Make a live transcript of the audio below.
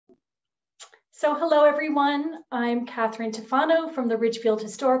So hello, everyone. I'm Catherine Tefano from the Ridgefield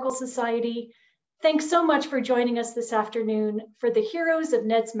Historical Society. Thanks so much for joining us this afternoon for the Heroes of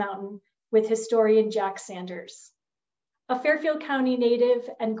Ned's Mountain with historian Jack Sanders. A Fairfield County native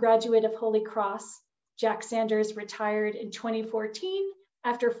and graduate of Holy Cross, Jack Sanders retired in 2014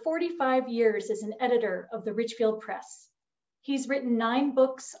 after 45 years as an editor of the Ridgefield Press. He's written 9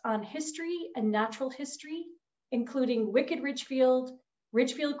 books on history and natural history, including Wicked Ridgefield,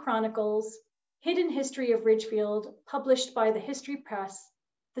 Ridgefield Chronicles, Hidden History of Ridgefield, published by the History Press,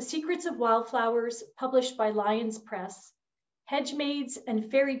 The Secrets of Wildflowers, published by Lyons Press, Hedgemaids and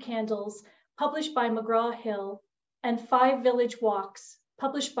Fairy Candles, published by McGraw-Hill, and 5 Village Walks,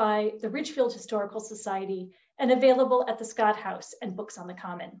 published by the Ridgefield Historical Society and available at the Scott House and Books on the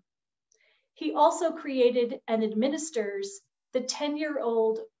Common. He also created and administers the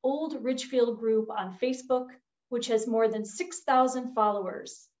 10-year-old Old Ridgefield group on Facebook, which has more than 6,000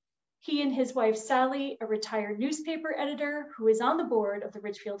 followers. He and his wife, Sally, a retired newspaper editor who is on the board of the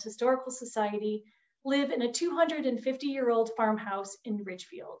Ridgefield Historical Society, live in a 250-year-old farmhouse in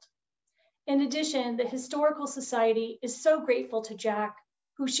Ridgefield. In addition, the Historical Society is so grateful to Jack,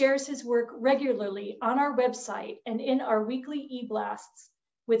 who shares his work regularly on our website and in our weekly e-blasts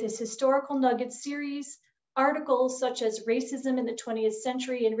with his Historical Nuggets series, articles such as Racism in the 20th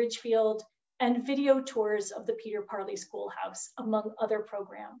Century in Ridgefield, and video tours of the Peter Parley Schoolhouse, among other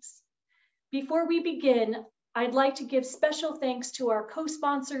programs. Before we begin, I'd like to give special thanks to our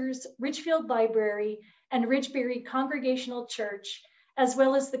co-sponsors, Ridgefield Library and Ridgebury Congregational Church, as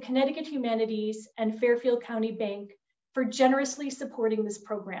well as the Connecticut Humanities and Fairfield County Bank for generously supporting this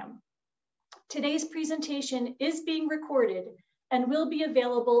program. Today's presentation is being recorded and will be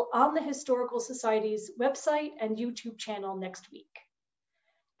available on the Historical Society's website and YouTube channel next week.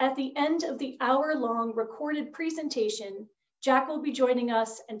 At the end of the hour-long recorded presentation, Jack will be joining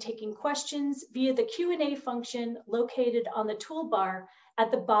us and taking questions via the Q&A function located on the toolbar at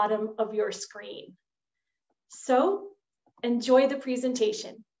the bottom of your screen. So, enjoy the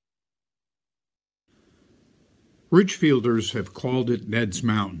presentation. Ridgefielders have called it Ned's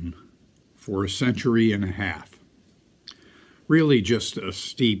Mountain for a century and a half. Really just a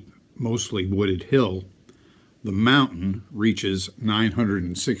steep, mostly wooded hill, the mountain reaches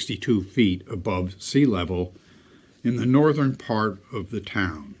 962 feet above sea level in the northern part of the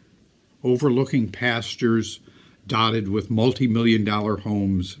town, overlooking pastures dotted with multi-million-dollar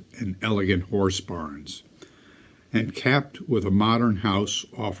homes and elegant horse barns, and capped with a modern house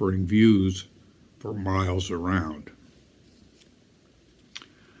offering views for miles around.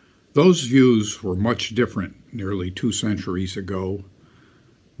 Those views were much different nearly 2 centuries ago,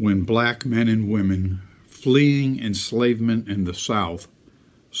 when black men and women fleeing enslavement in the South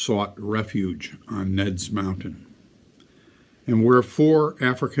sought refuge on Ned's Mountain, and where 4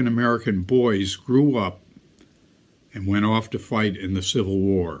 African-American boys grew up and went off to fight in the Civil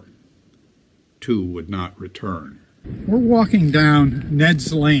War. 2 would not return. We're walking down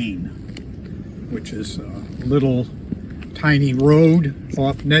Ned's Lane, which is a little tiny road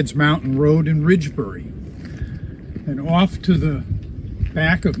off Ned's Mountain Road in Ridgebury. And off to the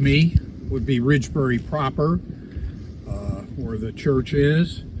back of me would be Ridgebury proper, where the church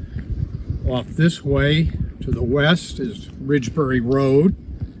is. Off this way to the west is Ridgebury Road.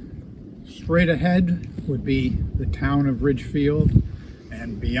 Straight ahead would be the town of Ridgefield,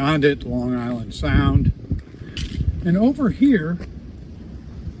 and beyond it, Long Island Sound. And over here,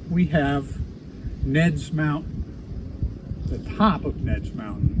 we have Ned's Mountain, the top of Ned's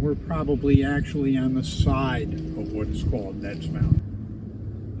Mountain. We're probably actually on the side of what is called Ned's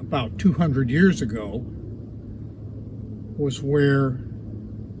Mountain. About 200 years ago was where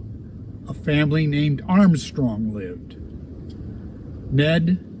a family named Armstrong lived,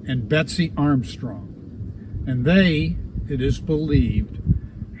 Ned and Betsy Armstrong. And they, it is believed,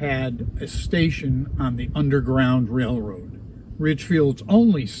 had a station on the Underground Railroad, Ridgefield's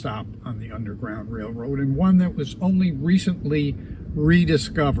only stop on the Underground Railroad, and one that was only recently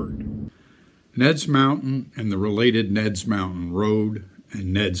rediscovered. Ned's Mountain and the related Ned's Mountain Road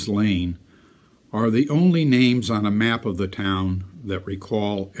and Ned's Lane are the only names on a map of the town that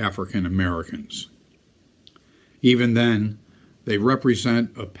recall African Americans. Even then, they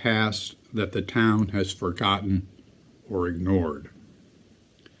represent a past that the town has forgotten or ignored.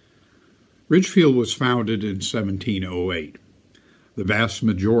 Ridgefield was founded in 1708. The vast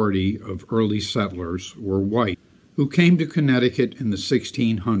majority of early settlers were white who came to Connecticut in the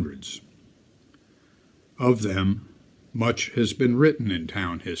 1600s. Of them, much has been written in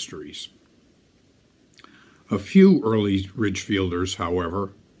town histories. A few early Ridgefielders,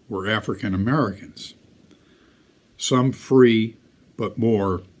 however, were African Americans, some free but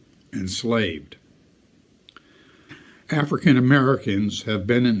more enslaved. African Americans have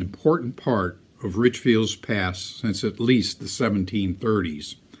been an important part of Ridgefield's past since at least the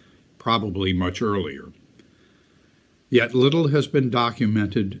 1730s, probably much earlier. Yet little has been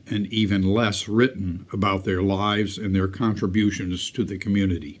documented and even less written about their lives and their contributions to the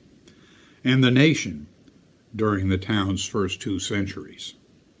community and the nation during the town's first 2 centuries.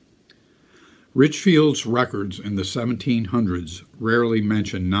 Ridgefield's records in the 1700s rarely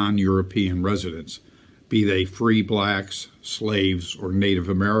mention non-European residents, be they free blacks, slaves, or Native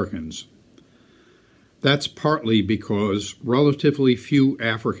Americans. That's partly because relatively few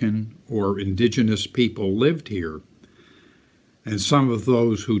African or indigenous people lived here, and some of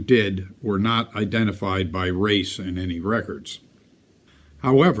those who did were not identified by race in any records.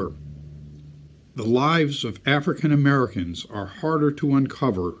 However, the lives of African Americans are harder to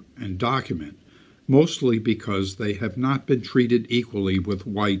uncover and document, mostly because they have not been treated equally with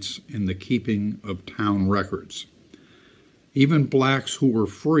whites in the keeping of town records. Even blacks who were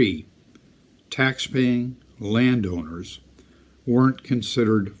free, tax-paying landowners, weren't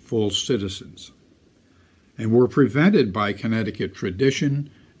considered full citizens, and were prevented by Connecticut tradition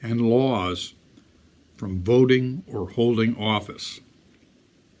and laws from voting or holding office.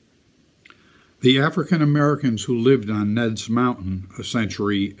 The African Americans who lived on Ned's Mountain a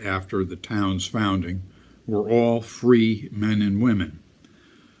century after the town's founding were all free men and women,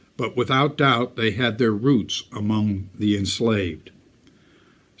 but without doubt they had their roots among the enslaved.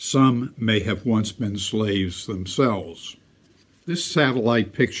 Some may have once been slaves themselves. This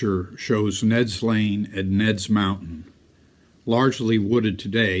satellite picture shows Ned's Lane and Ned's Mountain, largely wooded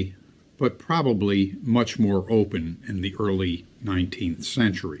today, but probably much more open in the early 19th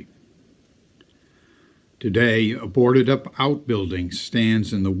century. Today, a boarded-up outbuilding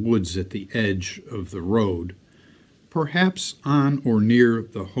stands in the woods at the edge of the road, perhaps on or near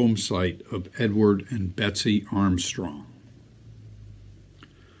the home site of Edward and Betsy Armstrong.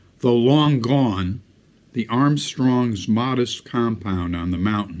 Though long gone, the Armstrongs' modest compound on the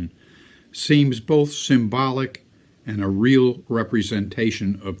mountain seems both symbolic and a real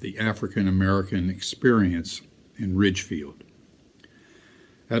representation of the African American experience in Ridgefield.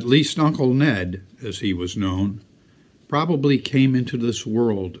 At least Uncle Ned, as he was known, probably came into this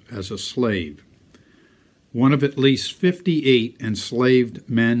world as a slave, one of at least 58 enslaved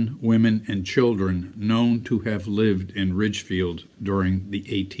men, women, and children known to have lived in Ridgefield during the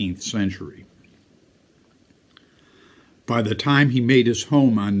 18th century. By the time he made his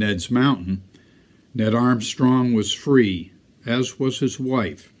home on Ned's Mountain, Ned Armstrong was free, as was his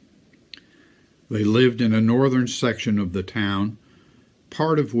wife. They lived in a northern section of the town,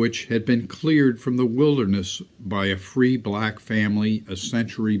 part of which had been cleared from the wilderness by a free black family a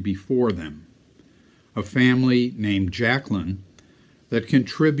century before them, a family named Jacqueline that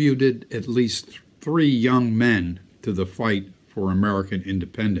contributed at least 3 young men to the fight for American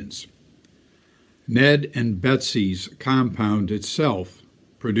independence. Ned and Betsy's compound itself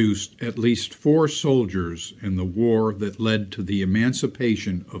produced at least 4 soldiers in the war that led to the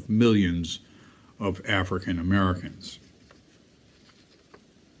emancipation of millions of African Americans.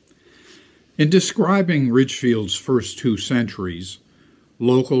 In describing Ridgefield's first 2 centuries,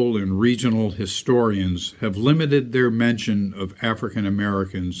 local and regional historians have limited their mention of African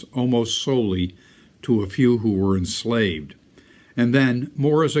Americans almost solely to a few who were enslaved, and then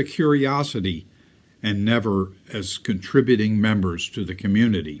more as a curiosity and never as contributing members to the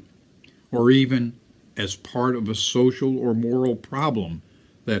community, or even as part of a social or moral problem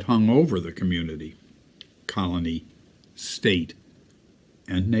that hung over the community, colony, state,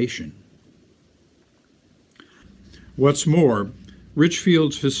 and nation. What's more,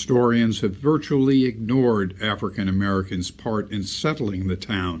 Ridgefield's historians have virtually ignored African Americans' part in settling the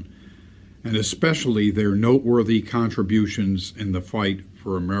town, and especially their noteworthy contributions in the fight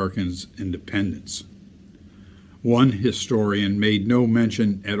for Americans' independence. One historian made no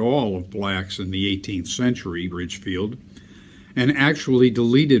mention at all of blacks in the 18th century Ridgefield, and actually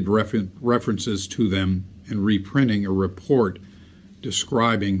deleted references to them in reprinting a report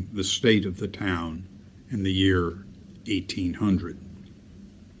describing the state of the town in the year 1800.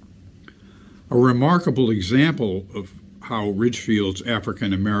 A remarkable example of how Ridgefield's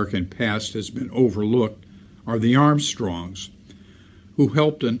African American past has been overlooked are the Armstrongs, who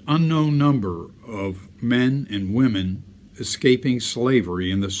helped an unknown number of men and women escaping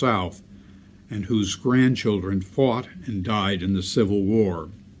slavery in the South and whose grandchildren fought and died in the Civil War.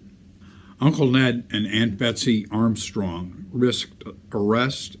 Uncle Ned and Aunt Betsy Armstrong risked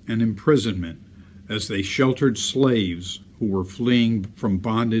arrest and imprisonment as they sheltered slaves who were fleeing from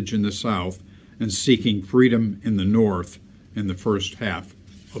bondage in the South and seeking freedom in the North in the first half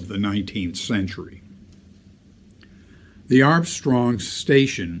of the 19th century. The Armstrongs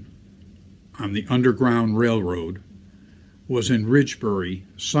station on the Underground Railroad was in Ridgebury,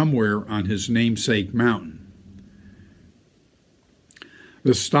 somewhere on his namesake mountain.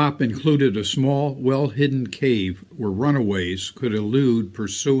 The stop included a small, well-hidden cave where runaways could elude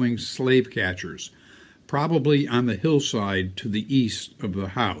pursuing slave catchers, probably on the hillside to the east of the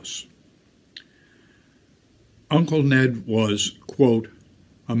house. Uncle Ned was, quote,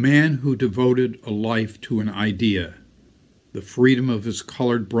 a man who devoted a life to an idea, the freedom of his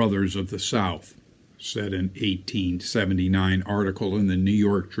colored brothers of the South, said an 1879 article in the New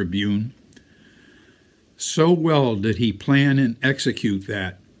York Tribune. So well did he plan and execute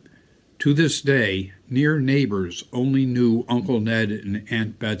that, to this day, near neighbors only knew Uncle Ned and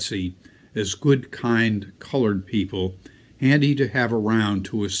Aunt Betsy as good, kind, colored people, handy to have around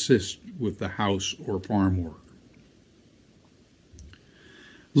to assist with the house or farm work.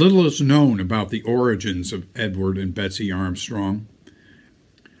 Little is known about the origins of Edward and Betsy Armstrong.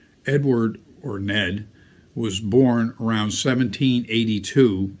 Edward, or Ned, was born around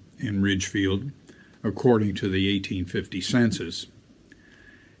 1782 in Ridgefield, according to the 1850 census.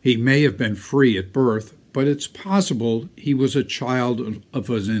 He may have been free at birth, but it's possible he was a child of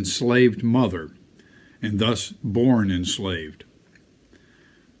an enslaved mother, and thus born enslaved.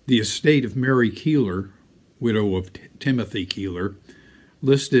 The estate of Mary Keeler, widow of Timothy Keeler,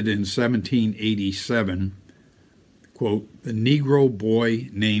 listed in 1787, quote, the Negro boy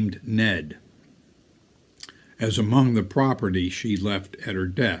named Ned, as among the property she left at her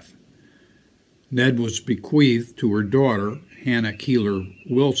death. Ned was bequeathed to her daughter, Hannah Keeler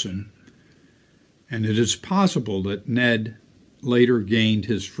Wilson, and it is possible that Ned later gained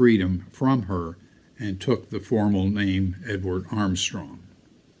his freedom from her and took the formal name Edward Armstrong.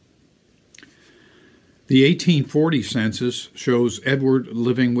 The 1840 census shows Edward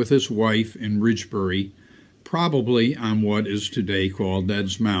living with his wife in Ridgebury, probably on what is today called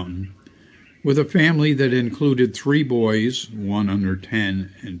Ned's Mountain, with a family that included 3 boys, 1 under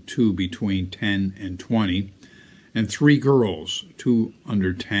 10 and 2 between 10 and 20, and 3 girls, 2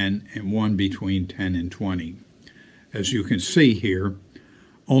 under 10 and 1 between 10 and 20. As you can see here,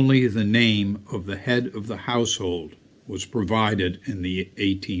 only the name of the head of the household was provided in the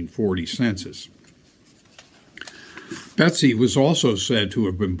 1840 census. Betsy was also said to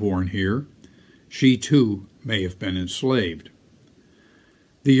have been born here. She, too, may have been enslaved.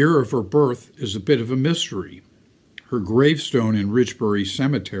 The year of her birth is a bit of a mystery. Her gravestone in Ridgebury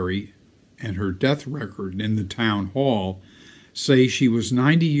Cemetery and her death record in the town hall say she was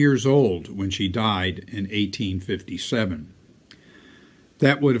 90 years old when she died in 1857.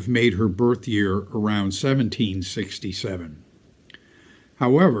 That would have made her birth year around 1767.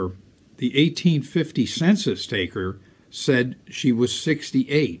 However, the 1850 census taker said she was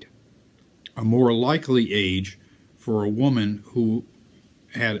 68, a more likely age for a woman who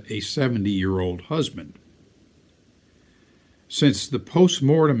had a 70-year-old husband. Since the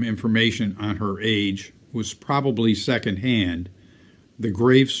post-mortem information on her age was probably secondhand, the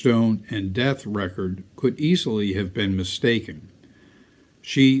gravestone and death record could easily have been mistaken.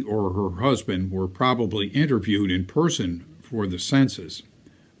 She or her husband were probably interviewed in person for the census.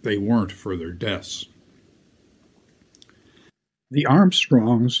 They weren't for their deaths. The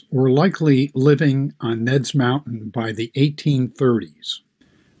Armstrongs were likely living on Ned's Mountain by the 1830s.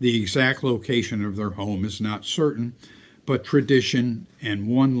 The exact location of their home is not certain, but tradition and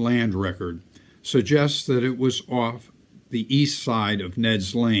one land record suggests that it was off the east side of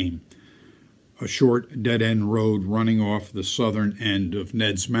Ned's Lane, a short dead-end road running off the southern end of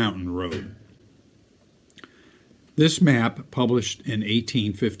Ned's Mountain Road. This map, published in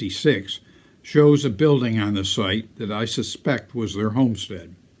 1856, shows a building on the site that I suspect was their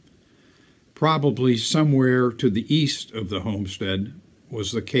homestead. Probably somewhere to the east of the homestead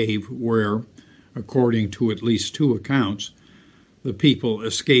was the cave where, according to at least 2 accounts, the people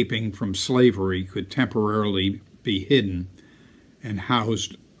escaping from slavery could temporarily be hidden and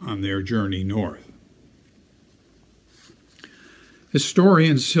housed on their journey north.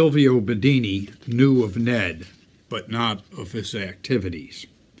 Historian Silvio Bedini knew of Ned, but not of his activities.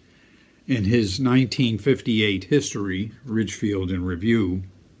 In his 1958 history, Ridgefield in Review,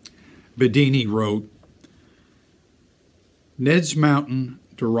 Bedini wrote, Ned's Mountain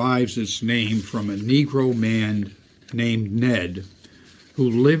derives its name from a Negro man named Ned who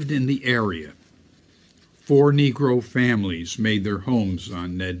lived in the area. 4 Negro families made their homes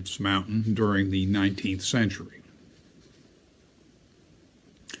on Ned's Mountain during the 19th century.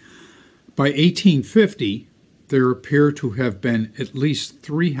 By 1850, there appear to have been at least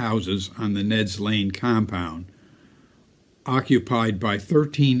 3 houses on the Ned's Lane compound, occupied by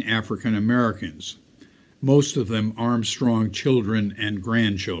 13 African Americans, most of them Armstrong children and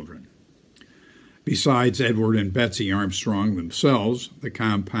grandchildren. Besides Edward and Betsy Armstrong themselves, the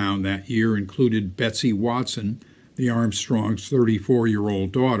compound that year included Betsy Watson, the Armstrongs'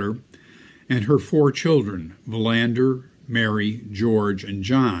 34-year-old daughter, and her 4 children, Valander, Mary, George, and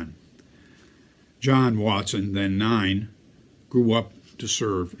John. John Watson, then 9, grew up to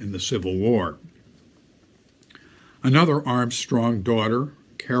serve in the Civil War. Another Armstrong daughter,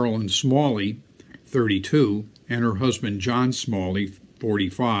 Carolyn Smalley, 32, and her husband John Smalley,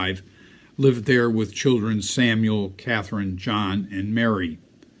 45, lived there with children Samuel, Catherine, John, and Mary.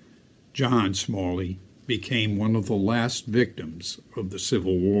 John Smalley became one of the last victims of the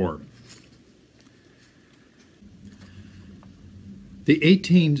Civil War. The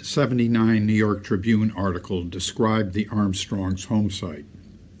 1879 New York Tribune article described the Armstrongs' home site.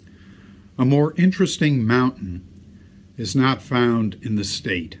 A more interesting mountain is not found in the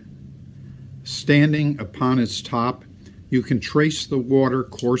state. Standing upon its top, you can trace the water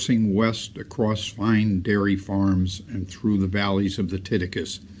coursing west across fine dairy farms and through the valleys of the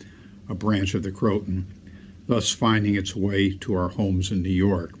Titticus, a branch of the Croton, thus finding its way to our homes in New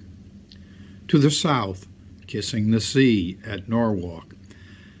York. To the south, kissing the sea at Norwalk,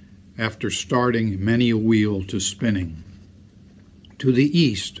 after starting many a wheel to spinning. To the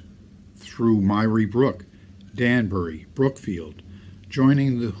east, through Myrie Brook, Danbury, Brookfield,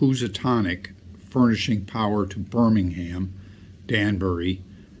 joining the Housatonic, furnishing power to Birmingham, Danbury,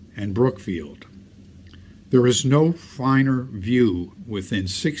 and Brookfield. There is no finer view within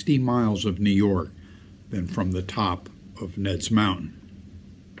 60 miles of New York than from the top of Ned's Mountain.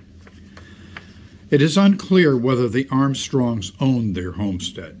 It is unclear whether the Armstrongs owned their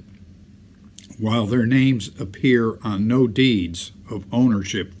homestead. While their names appear on no deeds of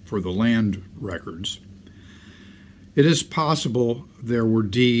ownership for the land records, it is possible there were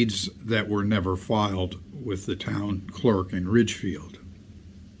deeds that were never filed with the town clerk in Ridgefield.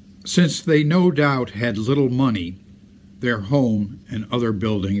 Since they no doubt had little money, their home and other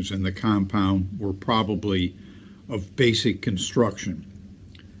buildings in the compound were probably of basic construction,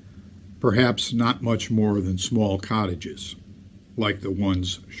 perhaps not much more than small cottages, like the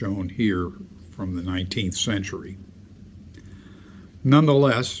ones shown here from the 19th century.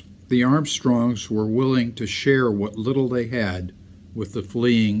 Nonetheless, the Armstrongs were willing to share what little they had with the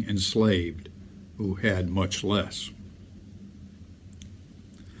fleeing enslaved, who had much less.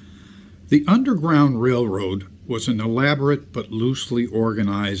 The Underground Railroad was an elaborate but loosely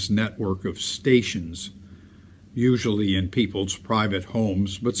organized network of stations, usually in people's private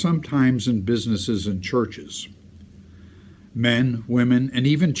homes, but sometimes in businesses and churches. Men, women, and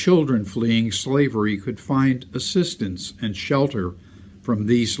even children fleeing slavery could find assistance and shelter from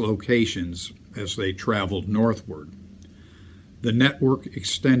these locations as they traveled northward. The network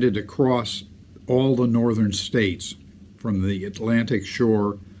extended across all the northern states, from the Atlantic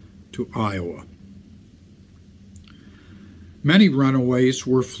shore to Iowa. Many runaways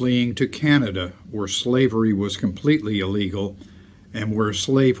were fleeing to Canada, where slavery was completely illegal and where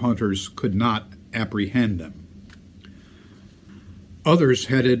slave hunters could not apprehend them. Others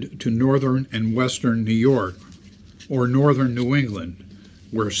headed to northern and western New York or northern New England,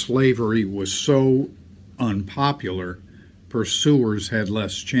 where slavery was so unpopular, pursuers had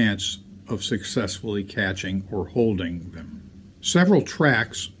less chance of successfully catching or holding them. Several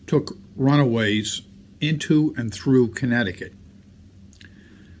tracks took runaways into and through Connecticut.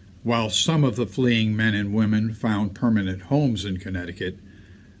 While some of the fleeing men and women found permanent homes in Connecticut,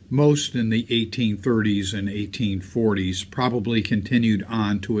 most in the 1830s and 1840s probably continued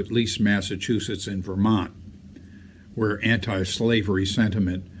on to at least Massachusetts and Vermont, where anti-slavery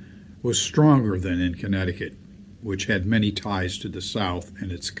sentiment was stronger than in Connecticut, which had many ties to the South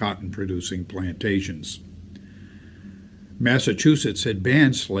and its cotton-producing plantations. Massachusetts had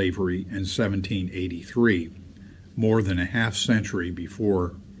banned slavery in 1783, more than a half century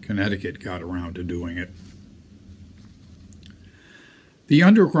before Connecticut got around to doing it. The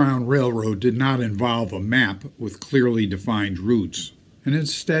Underground Railroad did not involve a map with clearly defined routes, and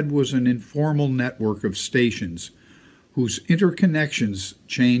instead was an informal network of stations whose interconnections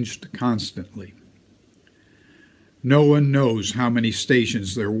changed constantly. No one knows how many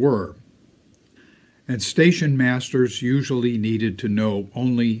stations there were, and station masters usually needed to know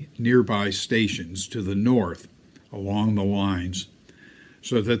only nearby stations to the north along the lines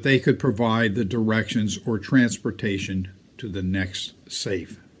so that they could provide the directions or transportation to the next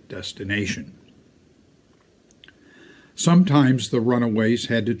safe destination. Sometimes the runaways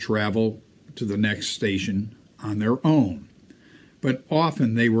had to travel to the next station on their own, but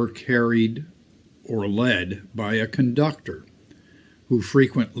often they were carried or led by a conductor, who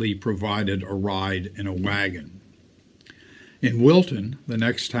frequently provided a ride in a wagon. In Wilton, the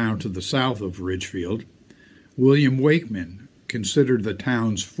next town to the south of Ridgefield, William Wakeman, considered the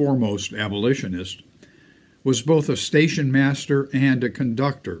town's foremost abolitionist, was both a station master and a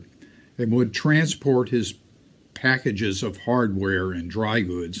conductor, and would transport his packages of hardware and dry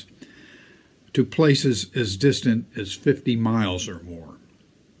goods to places as distant as 50 miles or more.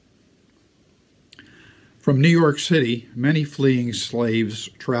 From New York City, many fleeing slaves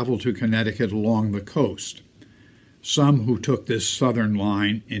traveled to Connecticut along the coast. Some who took this southern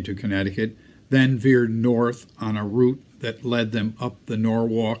line into Connecticut then veered north on a route that led them up the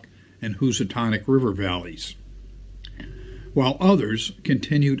Norwalk and Housatonic River valleys, while others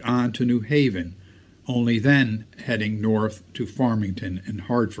continued on to New Haven, only then heading north to Farmington and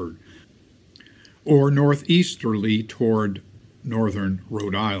Hartford, or northeasterly toward northern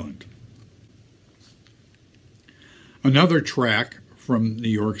Rhode Island. Another track from New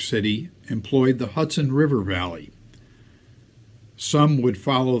York City employed the Hudson River Valley. Some would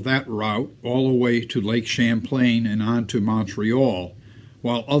follow that route all the way to Lake Champlain and on to Montreal,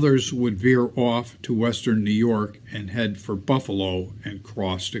 while others would veer off to western New York and head for Buffalo and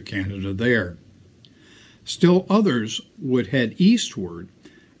cross to Canada there. Still others would head eastward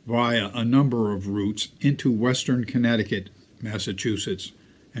via a number of routes into western Connecticut, Massachusetts,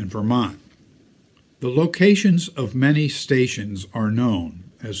 and Vermont. The locations of many stations are known,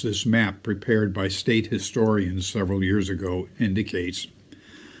 as this map prepared by state historians several years ago indicates,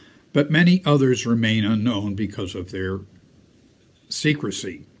 but many others remain unknown because of their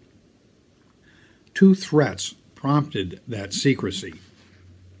secrecy. Two threats prompted that secrecy.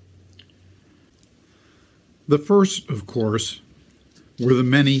 The first, of course, were the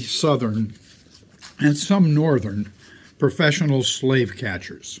many southern and some northern professional slave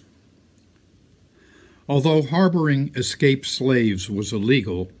catchers. Although harboring escaped slaves was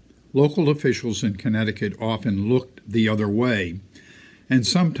illegal, local officials in Connecticut often looked the other way and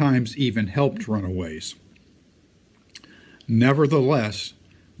sometimes even helped runaways. Nevertheless,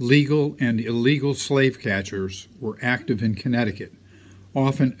 legal and illegal slave catchers were active in Connecticut,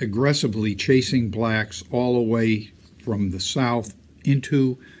 often aggressively chasing blacks all the way from the south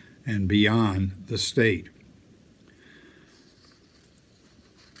into and beyond the state.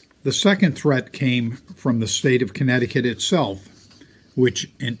 The second threat came from the state of Connecticut itself, which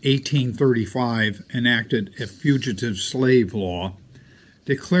in 1835 enacted a fugitive slave law,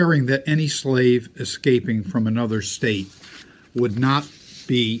 declaring that any slave escaping from another state would not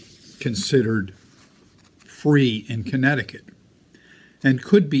be considered free in Connecticut and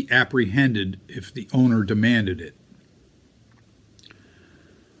could be apprehended if the owner demanded it.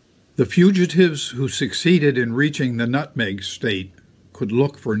 The fugitives who succeeded in reaching the Nutmeg State could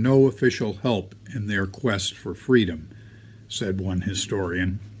look for no official help in their quest for freedom, said one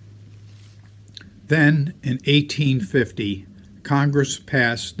historian. Then, in 1850, Congress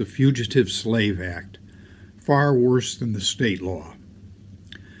passed the Fugitive Slave Act, far worse than the state law.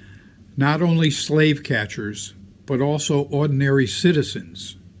 Not only slave catchers, but also ordinary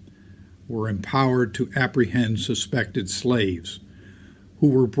citizens were empowered to apprehend suspected slaves, who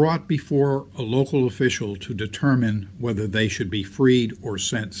were brought before a local official to determine whether they should be freed or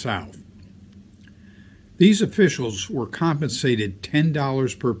sent south. These officials were compensated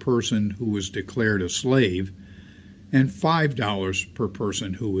 $10 per person who was declared a slave and $5 per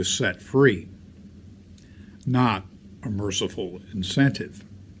person who was set free. Not a merciful incentive.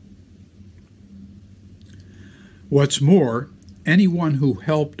 What's more, anyone who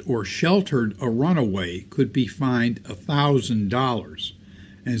helped or sheltered a runaway could be fined $1,000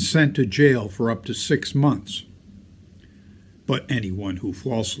 and sent to jail for up to 6 months. But anyone who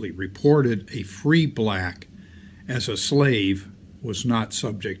falsely reported a free black as a slave was not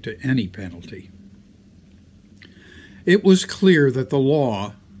subject to any penalty. It was clear that the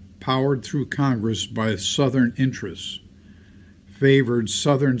law, powered through Congress by Southern interests, favored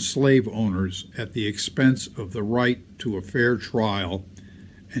Southern slave owners at the expense of the right to a fair trial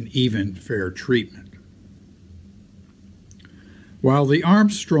and even fair treatment. While the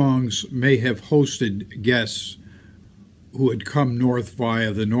Armstrongs may have hosted guests who had come north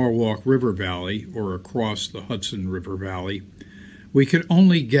via the Norwalk River Valley or across the Hudson River Valley, we can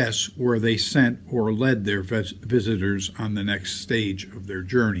only guess where they sent or led their visitors on the next stage of their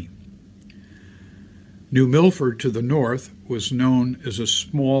journey. New Milford to the north was known as a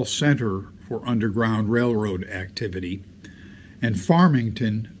small center for Underground Railroad activity, and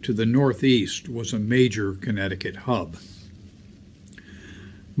Farmington to the northeast was a major Connecticut hub.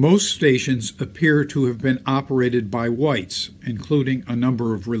 Most stations appear to have been operated by whites, including a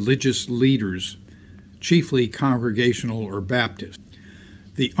number of religious leaders chiefly Congregational or Baptist.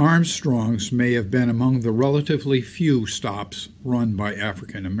 The Armstrongs may have been among the relatively few stops run by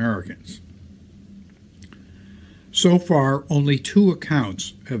African Americans. So far, only 2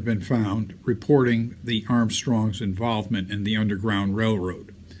 accounts have been found reporting the Armstrongs' involvement in the Underground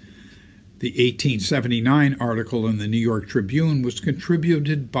Railroad. The 1879 article in the New York Tribune was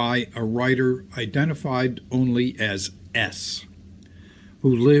contributed by a writer identified only as S,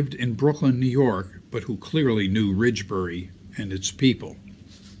 who lived in Brooklyn, New York, but who clearly knew Ridgebury and its people.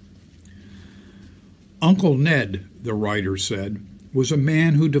 Uncle Ned, the writer said, was a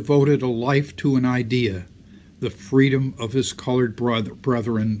man who devoted a life to an idea, the freedom of his colored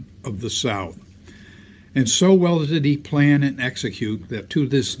brethren of the South. And so well did he plan and execute that to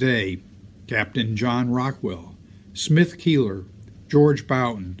this day, Captain John Rockwell, Smith Keeler, George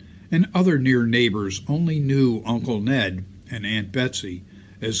Boughton, and other near neighbors only knew Uncle Ned and Aunt Betsy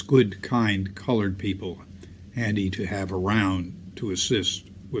as good, kind colored people, handy to have around to assist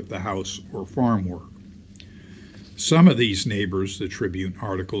with the house or farm work. Some of these neighbors, the Tribune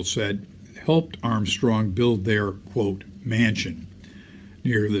article said, helped Armstrong build their, quote, mansion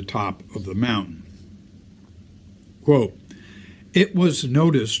near the top of the mountain. Quote, it was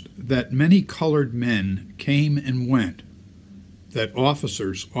noticed that many colored men came and went, that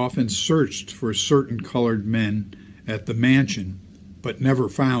officers often searched for certain colored men at the mansion, but never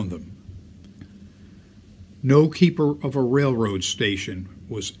found them. No keeper of a railroad station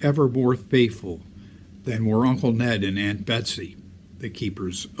was ever more faithful than were Uncle Ned and Aunt Betsy, the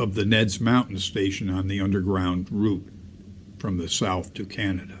keepers of the Ned's Mountain Station on the Underground route from the South to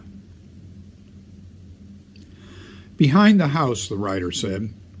Canada. Behind the house, the writer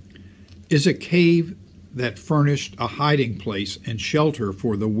said, is a cave that furnished a hiding place and shelter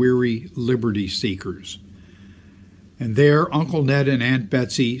for the weary liberty seekers. And there Uncle Ned and Aunt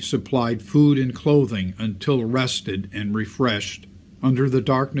Betsy supplied food and clothing until rested and refreshed under the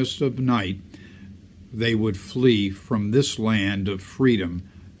darkness of night they would flee from this land of freedom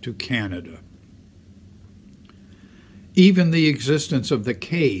to Canada. Even the existence of the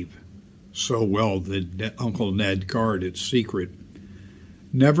cave, so well did Uncle Ned guard its secret,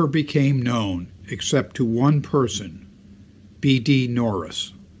 never became known except to one person, B.D.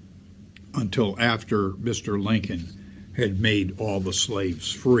 Norris, until after Mr. Lincoln had made all the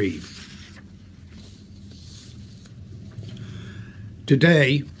slaves free.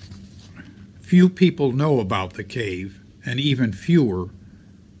 Today, few people know about the cave, and even fewer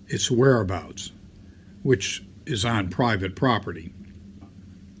its whereabouts, which is on private property.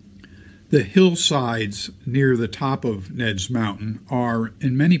 The hillsides near the top of Ned's Mountain are,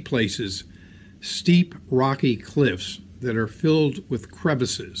 in many places, steep, rocky cliffs that are filled with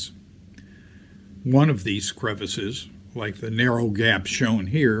crevices. One of these crevices, like the narrow gap shown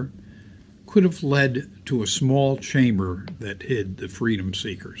here, could have led to a small chamber that hid the freedom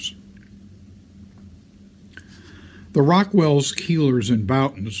seekers. The Rockwells, Keelers, and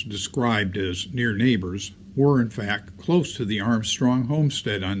Boughtons, described as near neighbors, were in fact close to the Armstrong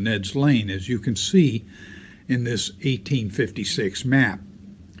homestead on Ned's Lane, as you can see in this 1856 map.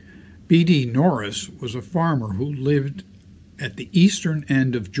 B.D. Norris was a farmer who lived at the eastern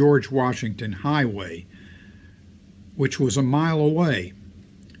end of George Washington Highway, which was a mile away.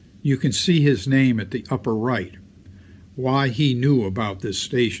 You can see his name at the upper right. Why he knew about this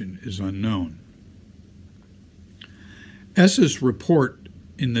station is unknown. S.'s report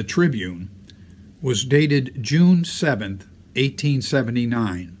in the Tribune was dated June 7,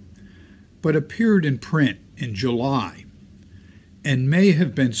 1879, but appeared in print in July, and may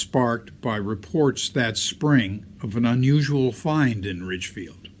have been sparked by reports that spring of an unusual find in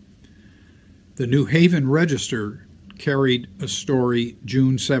Ridgefield. The New Haven Register carried a story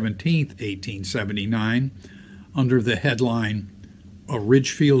June 17, 1879, under the headline, "A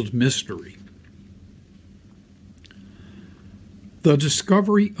Ridgefield Mystery." The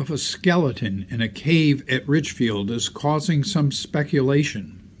discovery of a skeleton in a cave at Ridgefield is causing some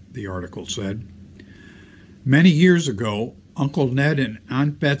speculation, the article said. Many years ago, Uncle Ned and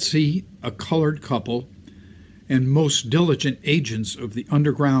Aunt Betsy, a colored couple, and most diligent agents of the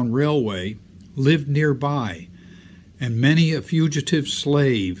Underground Railway, lived nearby, and many a fugitive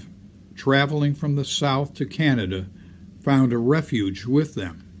slave traveling from the South to Canada found a refuge with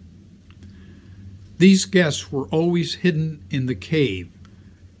them. These guests were always hidden in the cave,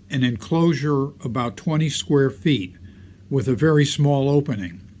 an enclosure about 20 square feet with a very small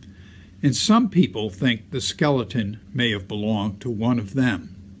opening, and some people think the skeleton may have belonged to one of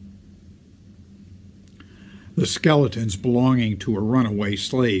them. The skeletons belonging to a runaway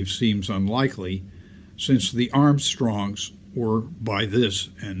slave seems unlikely, since the Armstrongs were, by this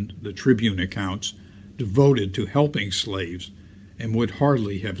and the Tribune accounts, devoted to helping slaves and would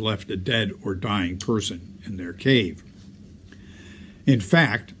hardly have left a dead or dying person in their cave. In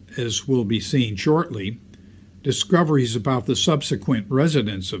fact, as will be seen shortly, discoveries about the subsequent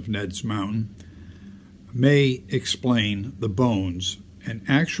residents of Ned's Mountain may explain the bones and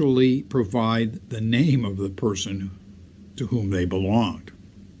actually provide the name of the person to whom they belonged.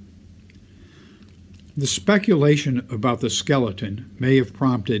 The speculation about the skeleton may have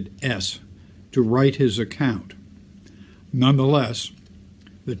prompted S. to write his account. Nonetheless,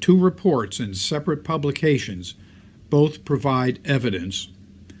 the two reports in separate publications both provide evidence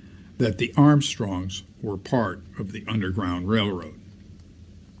that the Armstrongs were part of the Underground Railroad.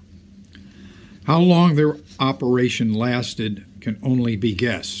 How long their operation lasted can only be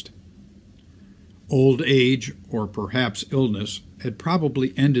guessed. Old age or perhaps illness had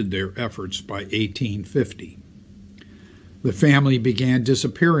probably ended their efforts by 1850. The family began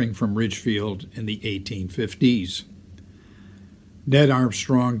disappearing from Ridgefield in the 1850s. Ned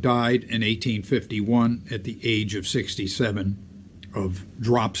Armstrong died in 1851 at the age of 67 of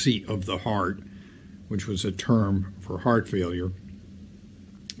dropsy of the heart, which was a term for heart failure.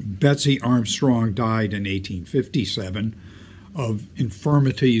 Betsy Armstrong died in 1857 of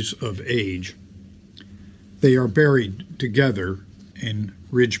infirmities of age. They are buried together in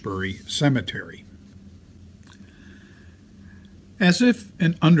Ridgebury Cemetery. As if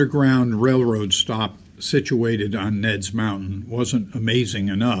an underground railroad stop situated on Ned's Mountain wasn't amazing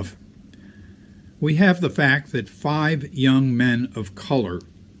enough, we have the fact that 5 young men of color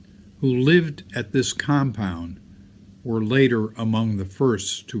who lived at this compound were later among the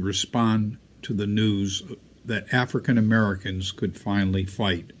first to respond to the news that African Americans could finally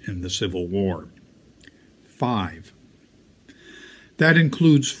fight in the Civil War. 5. That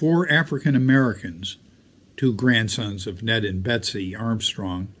includes 4 African Americans, 2 grandsons of Ned and Betsy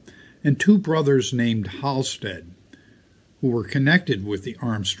Armstrong, and 2 brothers named Halstead, who were connected with the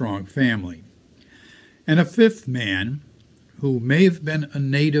Armstrong family, and a 5th man who may have been a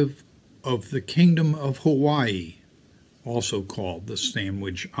native of the Kingdom of Hawaii, also called the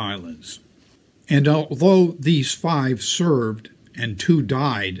Sandwich Islands. And although these 5 served and 2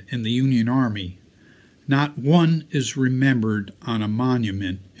 died in the Union Army, not one is remembered on a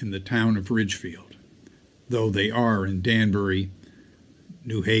monument in the town of Ridgefield, though they are in Danbury,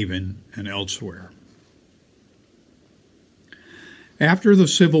 New Haven, and elsewhere. After the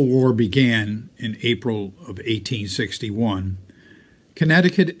Civil War began in April of 1861,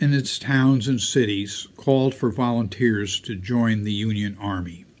 Connecticut and its towns and cities called for volunteers to join the Union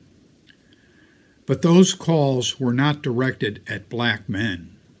Army. But those calls were not directed at black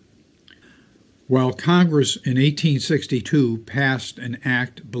men. While Congress in 1862 passed an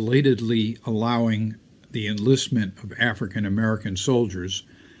act belatedly allowing the enlistment of African American soldiers,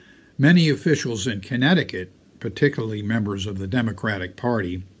 many officials in Connecticut, particularly members of the Democratic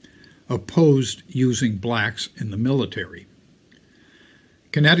Party, opposed using blacks in the military.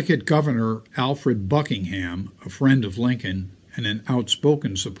 Connecticut Governor Alfred Buckingham, a friend of Lincoln and an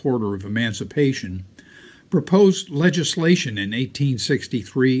outspoken supporter of emancipation, proposed legislation in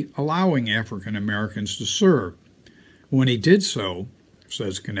 1863 allowing African Americans to serve. When he did so,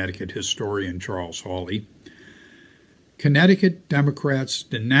 says Connecticut historian Charles Hawley, Connecticut Democrats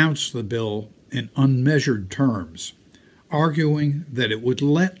denounced the bill in unmeasured terms, arguing that it would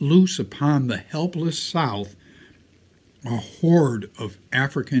let loose upon the helpless South a horde of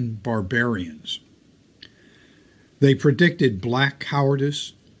African barbarians. They predicted black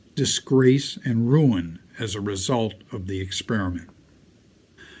cowardice, disgrace, and ruin as a result of the experiment.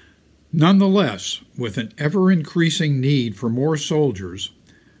 Nonetheless, with an ever-increasing need for more soldiers,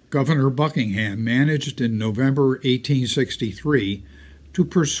 Governor Buckingham managed in November 1863 to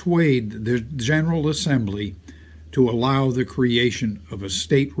persuade the General Assembly to allow the creation of a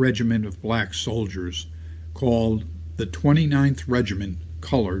state regiment of black soldiers called the 29th Regiment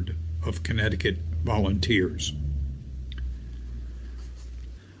Colored of Connecticut Volunteers.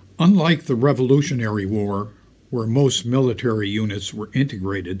 Unlike the Revolutionary War, where most military units were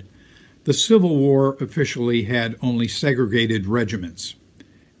integrated, the Civil War officially had only segregated regiments.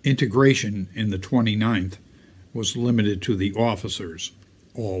 Integration in the 29th was limited to the officers,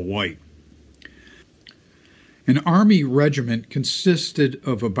 all white. An Army regiment consisted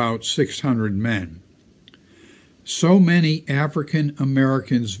of about 600 men. So many African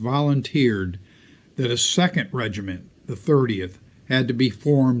Americans volunteered that a second regiment, the 30th, had to be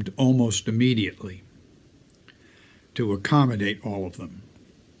formed almost immediately to accommodate all of them.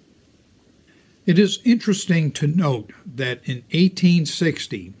 It is interesting to note that in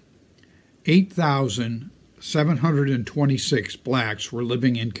 1860, 8,726 blacks were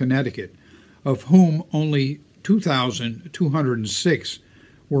living in Connecticut, of whom only 2,206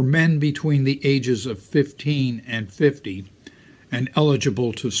 were men between the ages of 15 and 50 and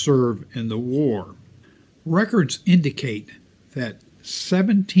eligible to serve in the war. Records indicate that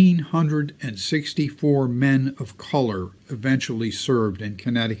 1,764 men of color eventually served in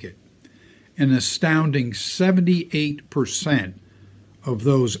Connecticut. An astounding 78% of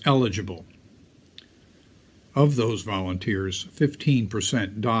those eligible. Of those volunteers,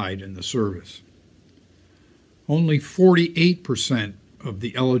 15% died in the service. Only 48% of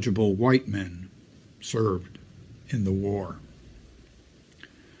the eligible white men served in the war.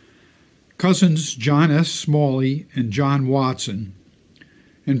 Cousins John S. Smalley and John Watson,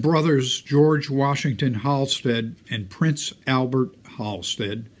 and brothers George Washington Halstead and Prince Albert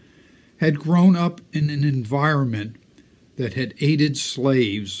Halstead, had grown up in an environment that had aided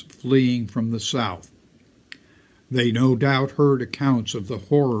slaves fleeing from the South. They no doubt heard accounts of the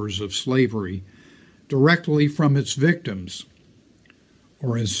horrors of slavery directly from its victims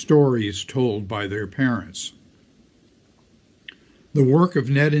or in stories told by their parents. The work of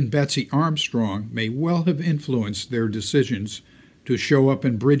Ned and Betsy Armstrong may well have influenced their decisions to show up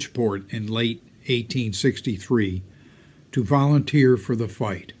in Bridgeport in late 1863 to volunteer for the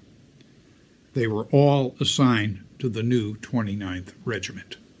fight. They were all assigned to the new 29th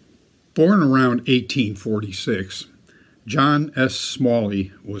Regiment. Born around 1846, John S.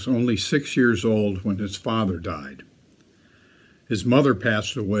 Smalley was only 6 years old when his father died. His mother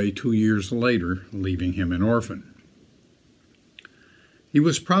passed away 2 years later, leaving him an orphan. He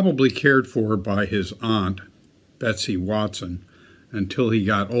was probably cared for by his aunt, Betsy Watson, until he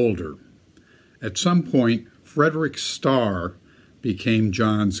got older. At some point, Frederick Starr became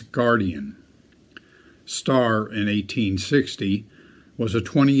John's guardian. Starr, in 1860, was a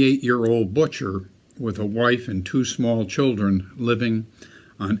 28-year-old butcher with a wife and 2 small children living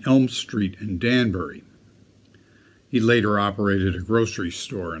on Elm Street in Danbury. He later operated a grocery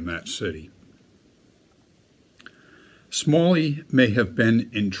store in that city. Smalley may have been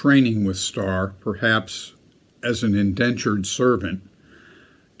in training with Starr, perhaps as an indentured servant,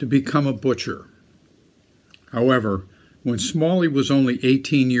 to become a butcher. However, when Smalley was only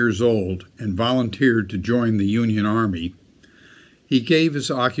 18 years old and volunteered to join the Union Army, he gave his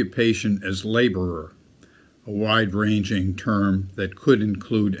occupation as laborer, a wide-ranging term that could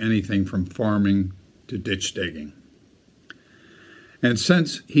include anything from farming to ditch digging. And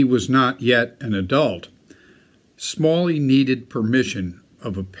since he was not yet an adult, Smalley needed permission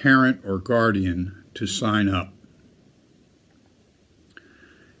of a parent or guardian to sign up.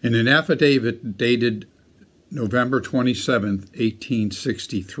 In an affidavit dated November 27,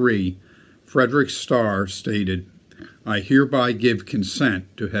 1863, Frederick Starr stated, "I hereby give consent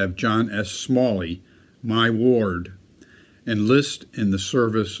to have John S. Smalley, my ward, enlist in the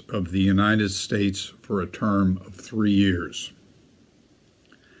service of the United States for a term of 3 years."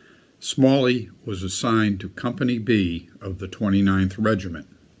 Smalley was assigned to Company B of the 29th Regiment.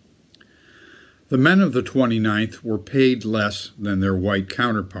 The men of the 29th were paid less than their white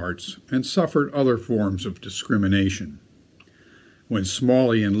counterparts and suffered other forms of discrimination. When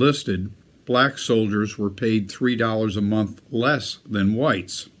Smalley enlisted, black soldiers were paid $3 a month less than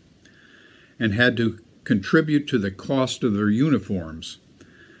whites and had to contribute to the cost of their uniforms,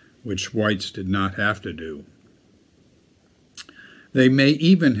 which whites did not have to do. They may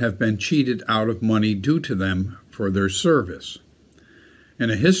even have been cheated out of money due to them for their service. In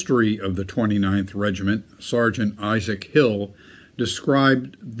a history of the 29th Regiment, Sergeant Isaac Hill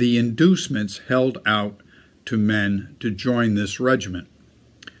described the inducements held out to men to join this regiment,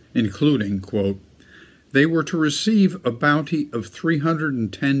 including, quote, "They were to receive a bounty of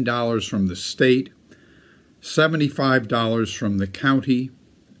 $310 from the state, $75 from the county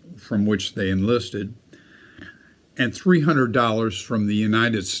from which they enlisted, and $300 from the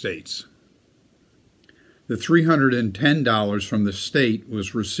United States. The $310 from the state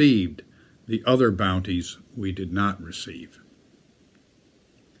was received. The other bounties we did not receive."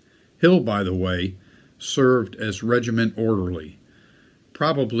 Hill, by the way, served as regiment orderly,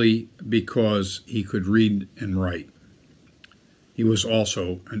 probably because he could read and write. He was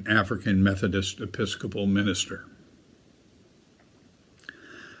also an African Methodist Episcopal minister.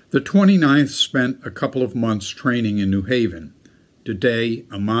 The 29th spent a couple of months training in New Haven. Today,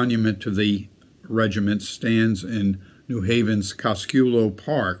 a monument to the regiment stands in New Haven's Cosculo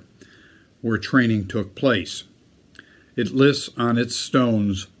Park, where training took place. It lists on its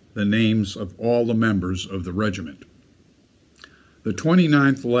stones the names of all the members of the regiment. The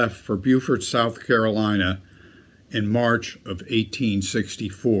 29th left for Beaufort, South Carolina in March of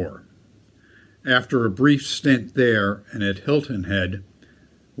 1864. After a brief stint there and at Hilton Head,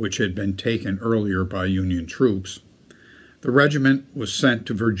 which had been taken earlier by Union troops, the regiment was sent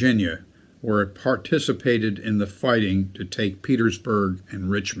to Virginia, where it participated in the fighting to take Petersburg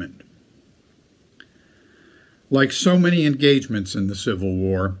and Richmond. Like so many engagements in the Civil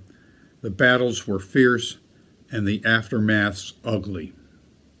War, the battles were fierce and the aftermaths ugly.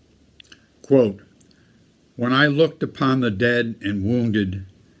 Quote, "When I looked upon the dead and wounded,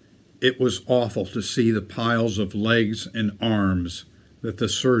 it was awful to see the piles of legs and arms that the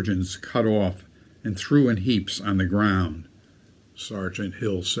surgeons cut off and threw in heaps on the ground," Sergeant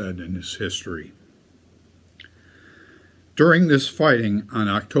Hill said in his history. During this fighting on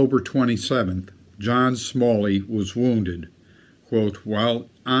October 27th, John Smalley was wounded, quote, "while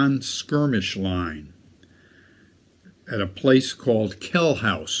on skirmish line at a place called Kell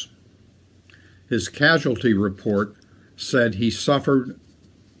House." His casualty report said he suffered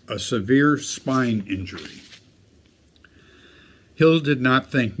a severe spine injury. Hill did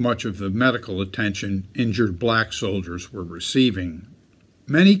not think much of the medical attention injured black soldiers were receiving.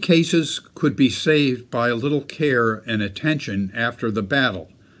 Many cases could be saved by a little care and attention after the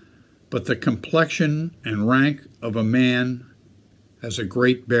battle, but the complexion and rank of a man has a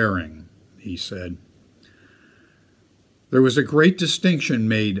great bearing, he said. There was a great distinction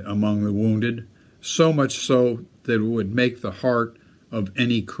made among the wounded, so much so that it would make the heart of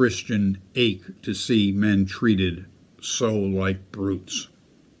any Christian ache to see men treated so like brutes.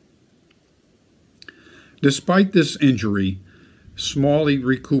 Despite this injury, Smalley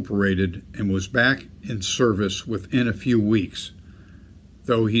recuperated and was back in service within a few weeks,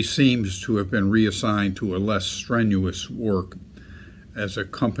 though he seems to have been reassigned to a less strenuous work as a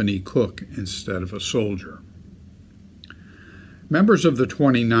company cook instead of a soldier. Members of the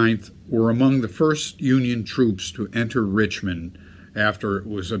 29th were among the first Union troops to enter Richmond after it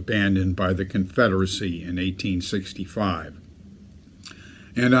was abandoned by the Confederacy in 1865.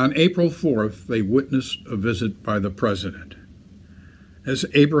 And on April 4th, they witnessed a visit by the President. As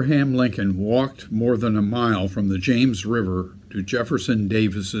Abraham Lincoln walked more than a mile from the James River to Jefferson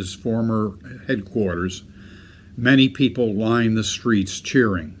Davis's former headquarters, many people lined the streets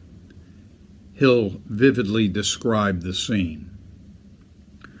cheering. Hill vividly described the scene.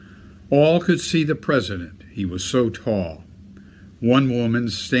 All could see the President. He was so tall. One woman,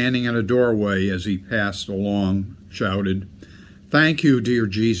 standing in a doorway as he passed along, shouted, "Thank you, dear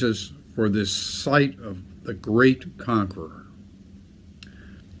Jesus, for this sight of the great conqueror."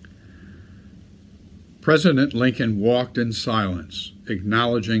 President Lincoln walked in silence,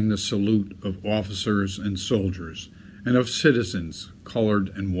 acknowledging the salute of officers and soldiers, and of citizens,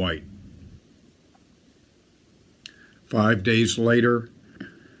 colored and white. 5 days later,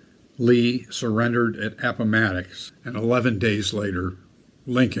 Lee surrendered at Appomattox, and 11 days later,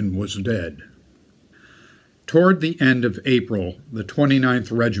 Lincoln was dead. Toward the end of April, the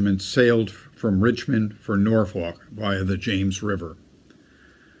 29th Regiment sailed from Richmond for Norfolk via the James River,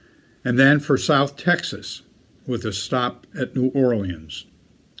 and then for South Texas, with a stop at New Orleans.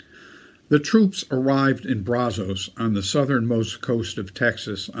 The troops arrived in Brazos on the southernmost coast of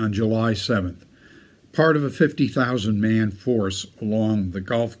Texas on July 7th, part of a 50,000-man force along the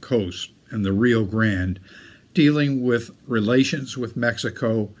Gulf Coast and the Rio Grande, dealing with relations with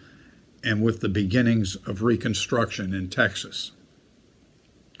Mexico and with the beginnings of Reconstruction in Texas.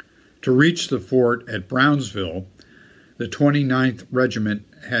 To reach the fort at Brownsville, the 29th Regiment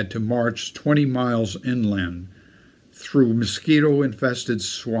had to march 20 miles inland through mosquito-infested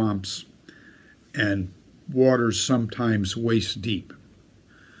swamps and waters sometimes waist-deep.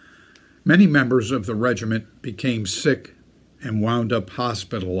 Many members of the regiment became sick and wound up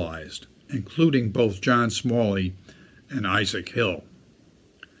hospitalized, including both John Smalley and Isaac Hill.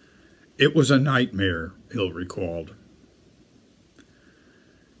 It was a nightmare, Hill recalled.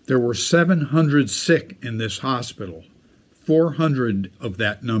 There were 700 sick in this hospital, 400 of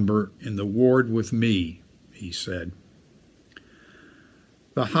that number in the ward with me, he said.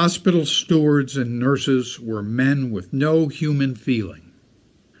 The hospital stewards and nurses were men with no human feeling.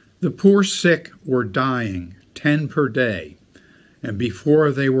 The poor sick were dying, 10 per day, and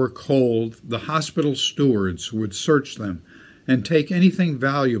before they were cold, the hospital stewards would search them and take anything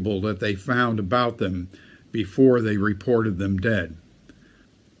valuable that they found about them before they reported them dead.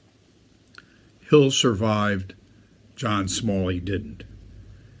 Hill survived. John Smalley didn't.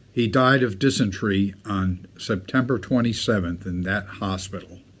 He died of dysentery on September 27th in that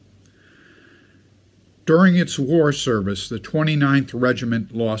hospital. During its war service, the 29th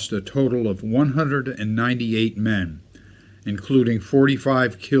Regiment lost a total of 198 men, including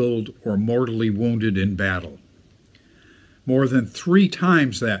 45 killed or mortally wounded in battle. More than 3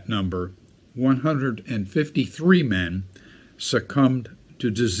 times that number, 153 men, succumbed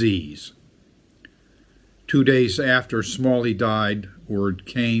to disease. 2 days after Smalley died, word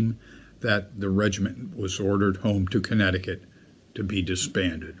came that the regiment was ordered home to Connecticut to be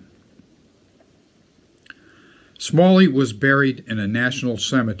disbanded. Smalley was buried in a national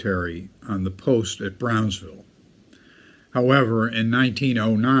cemetery on the post at Brownsville. However, in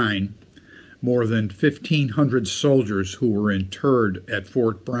 1909, more than 1,500 soldiers who were interred at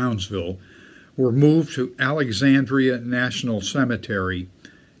Fort Brownsville were moved to Alexandria National Cemetery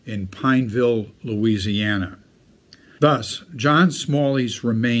in Pineville, Louisiana. Thus, John Smalley's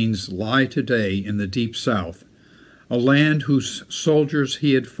remains lie today in the Deep South, a land whose soldiers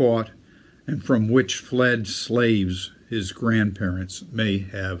he had fought and from which fled slaves his grandparents may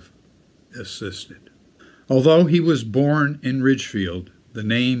have assisted. Although he was born in Ridgefield, the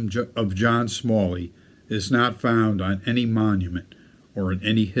name of John Smalley is not found on any monument or in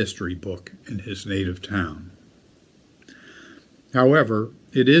any history book in his native town. However,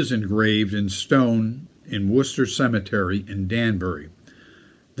 it is engraved in stone in Worcester Cemetery in Danbury.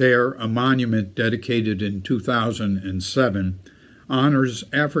 There, a monument dedicated in 2007 honors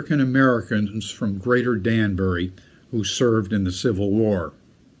African Americans from Greater Danbury who served in the Civil War.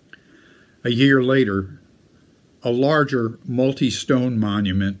 A year later, a larger multi-stone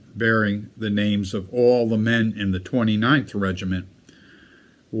monument bearing the names of all the men in the 29th Regiment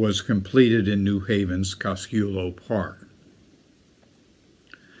was completed in New Haven's Cosculo Park.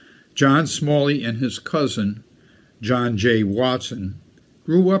 John Smalley and his cousin, John J. Watson,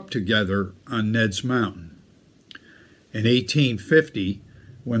 grew up together on Ned's Mountain. In 1850,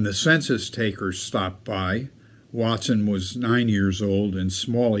 when the census takers stopped by, Watson was 9 years old and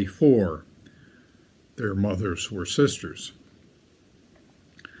Smalley 4. Their mothers were sisters.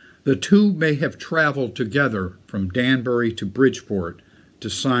 The two may have traveled together from Danbury to Bridgeport to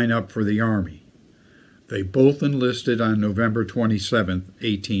sign up for the Army. They both enlisted on November 27,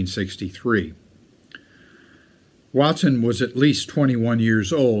 1863. Watson was at least 21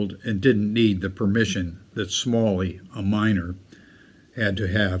 years old and didn't need the permission that Smalley, a minor, had to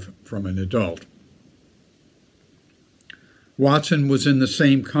have from an adult. Watson was in the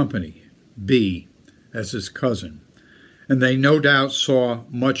same company, B, as his cousin, and they no doubt saw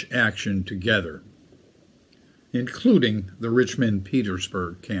much action together, including the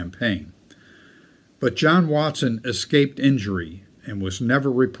Richmond-Petersburg campaign. But John Watson escaped injury and was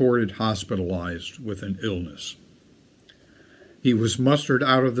never reported hospitalized with an illness. He was mustered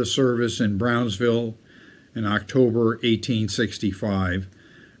out of the service in Brownsville in October 1865,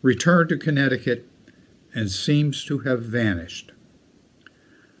 returned to Connecticut, and seems to have vanished.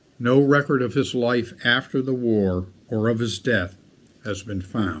 No record of his life after the war or of his death has been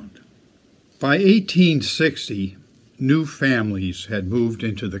found. By 1860, new families had moved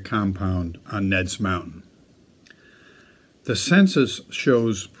into the compound on Ned's Mountain. The census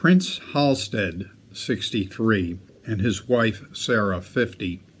shows Prince Halstead, 63, and his wife, Sarah,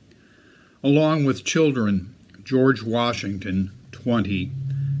 50, along with children George Washington, 20,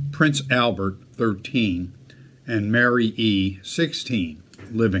 Prince Albert, 13, and Mary E., 16,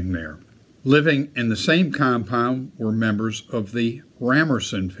 living there. Living in the same compound were members of the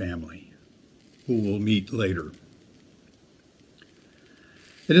Ramerson family, who we'll meet later.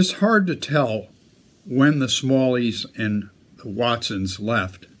 It is hard to tell when the Smalleys and the Watsons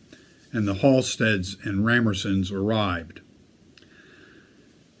left and the Halsteads and Ramersons arrived.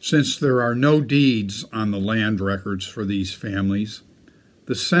 Since there are no deeds on the land records for these families,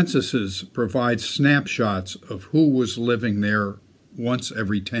 the censuses provide snapshots of who was living there once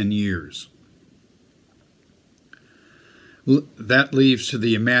every 10 years. That leaves to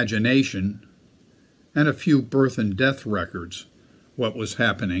the imagination and a few birth and death records what was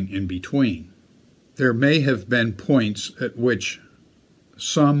happening in between. There may have been points at which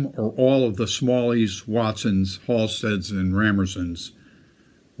some or all of the Smalleys, Watsons, Halsteads, and Ramersons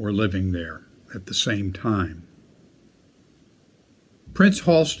were living there at the same time. Prince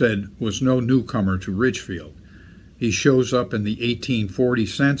Halstead was no newcomer to Ridgefield. He shows up in the 1840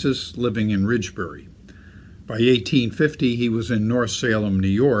 census living in Ridgebury. By 1850, he was in North Salem, New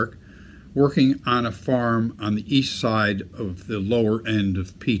York, working on a farm on the east side of the lower end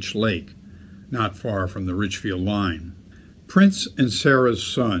of Peach Lake, not far from the Ridgefield line. Prince and Sarah's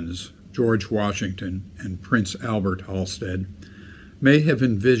sons, George Washington and Prince Albert Halstead, may have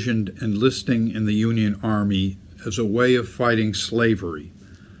envisioned enlisting in the Union Army as a way of fighting slavery,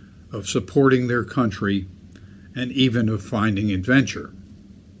 of supporting their country, and even of finding adventure.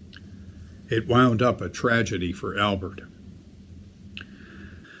 It wound up a tragedy for Albert.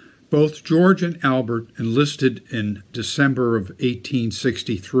 Both George and Albert enlisted in December of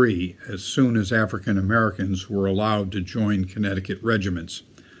 1863 as soon as African Americans were allowed to join Connecticut regiments.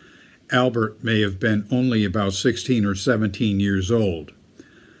 Albert may have been only about 16 or 17 years old.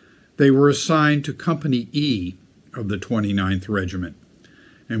 They were assigned to Company E of the 29th Regiment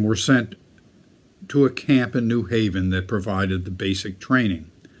and were sent to a camp in New Haven that provided the basic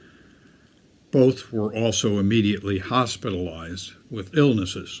training. Both were also immediately hospitalized with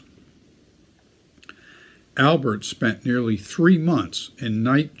illnesses. Albert spent nearly 3 months in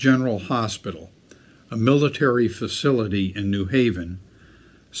Knight General Hospital, a military facility in New Haven,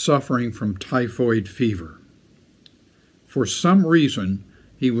 suffering from typhoid fever. For some reason,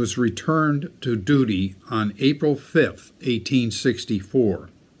 he was returned to duty on April 5, 1864.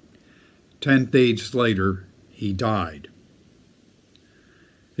 10 days later, he died.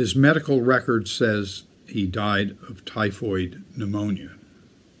 His medical record says he died of typhoid pneumonia.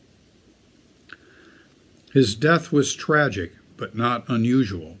 His death was tragic, but not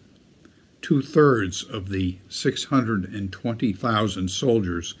unusual. 2/3 of the 620,000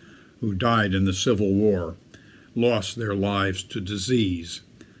 soldiers who died in the Civil War lost their lives to disease,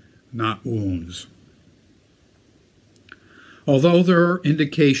 not wounds. Although there are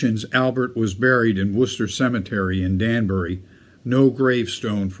indications Albert was buried in Worcester Cemetery in Danbury, no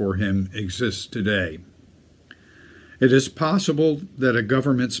gravestone for him exists today. It is possible that a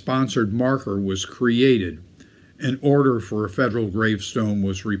government-sponsored marker was created. An order for a federal gravestone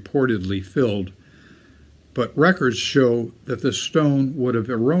was reportedly filled, but records show that the stone would have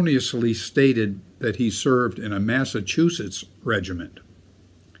erroneously stated that he served in a Massachusetts regiment.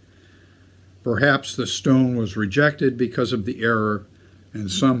 Perhaps the stone was rejected because of the error, and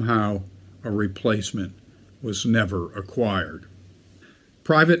somehow a replacement was never acquired.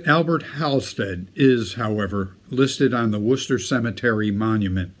 Private Albert Halstead is, however, listed on the Worcester Cemetery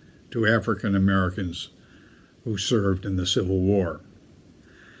monument to African Americans who served in the Civil War.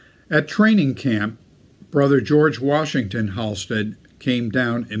 At training camp, Brother George Washington Halstead came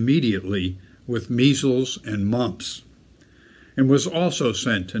down immediately with measles and mumps and was also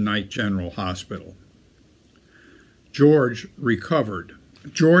sent to Knight General Hospital. George recovered.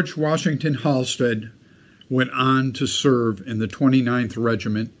 George Washington Halstead went on to serve in the 29th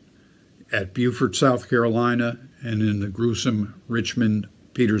Regiment at Beaufort, South Carolina, and in the gruesome Richmond,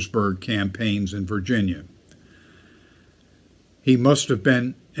 Petersburg campaigns in Virginia. He must have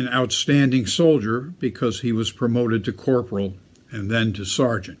been an outstanding soldier because he was promoted to corporal and then to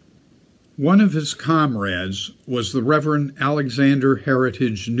sergeant. One of his comrades was the Reverend Alexander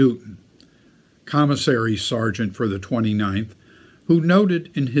Heritage Newton, commissary sergeant for the 29th, who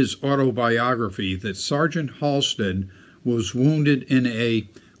noted in his autobiography that Sergeant Halstead was wounded in a,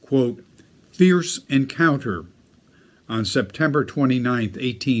 quote, fierce encounter on September 29,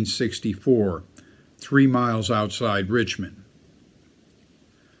 1864, 3 miles outside Richmond.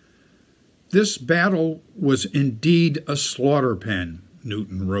 This battle was indeed a slaughter pen,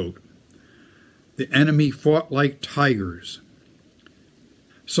 Newton wrote. The enemy fought like tigers.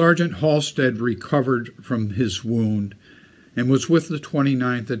 Sergeant Halstead recovered from his wound and was with the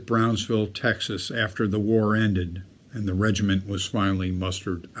 29th at Brownsville, Texas after the war ended and the regiment was finally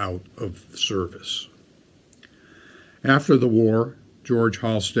mustered out of service. After the war, George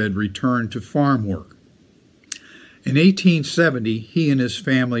Halstead returned to farm work. In 1870, he and his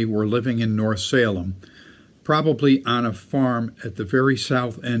family were living in North Salem, probably on a farm at the very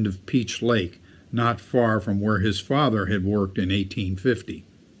south end of Peach Lake, not far from where his father had worked in 1850.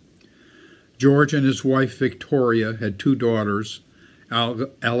 George and his wife Victoria had 2 daughters,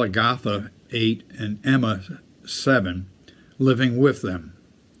 Alagatha, 8, and Emma, 7, living with them,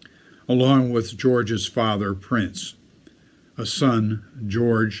 along with George's father, Prince. A son,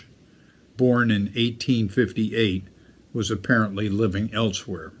 George, born in 1858, was apparently living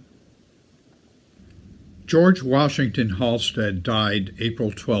elsewhere. George Washington Halstead died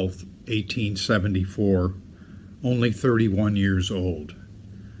April 12, 1874, only 31 years old.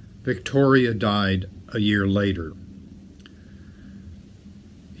 Victoria died a year later.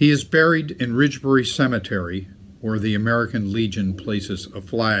 He is buried in Ridgebury Cemetery, where the American Legion places a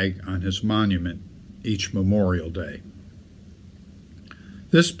flag on his monument each Memorial Day.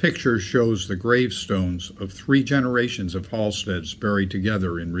 This picture shows the gravestones of 3 generations of Halsteads buried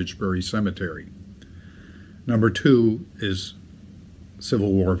together in Ridgebury Cemetery. Number 2 is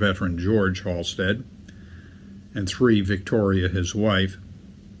Civil War veteran George Halstead, and 3, Victoria, his wife.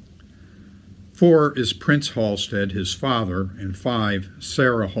 4 is Prince Halstead, his father, and 5,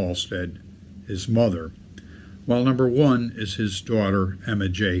 Sarah Halstead, his mother, while number 1 is his daughter, Emma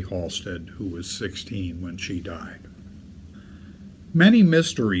J. Halstead, who was 16 when she died. Many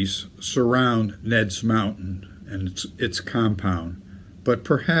mysteries surround Ned's Mountain and its compound, but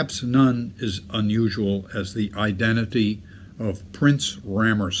perhaps none as unusual as the identity of Prince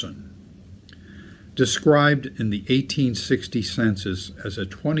Ramerson. Described in the 1860 census as a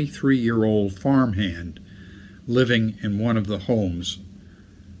 23-year-old farmhand living in one of the homes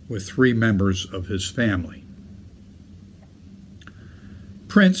with 3 members of his family.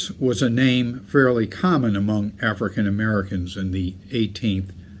 Prince was a name fairly common among African Americans in the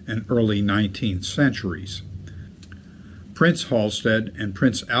 18th and early 19th centuries. Prince Halstead and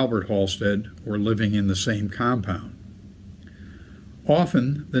Prince Albert Halstead were living in the same compound.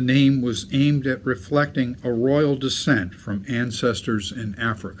 Often the name was aimed at reflecting a royal descent from ancestors in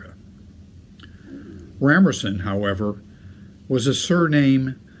Africa. Ramerson, however, was a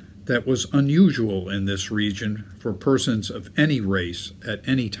surname that was unusual in this region for persons of any race at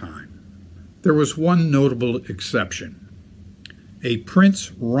any time. There was one notable exception. A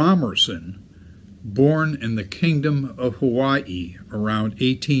Prince Ramerson, born in the Kingdom of Hawaii around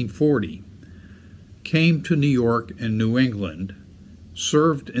 1840, came to New York and New England,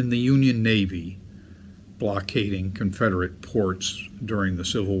 served in the Union Navy, blockading Confederate ports during the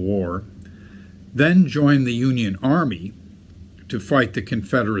Civil War, then joined the Union Army to fight the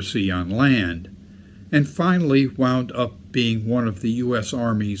Confederacy on land, and finally wound up being one of the U.S.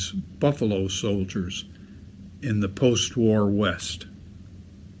 Army's Buffalo Soldiers in the post-war West.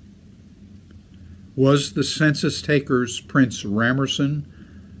 Was the census taker's Prince Ramerson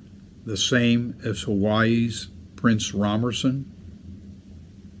the same as Hawaii's Prince Ramerson?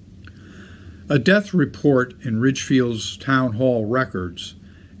 A death report in Ridgefield's town hall records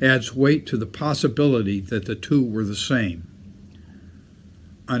adds weight to the possibility that the two were the same.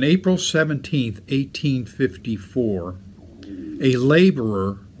 On April 17, 1854, a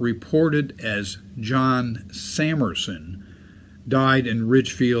laborer reported as John Samerson died in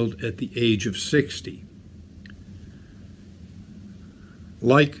Ridgefield at the age of 60.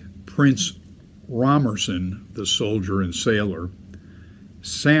 Like Prince Ramerson, the soldier and sailor,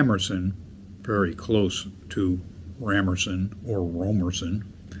 Samerson, very close to Ramerson or Romerson,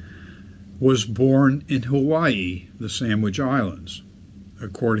 was born in Hawaii, the Sandwich Islands,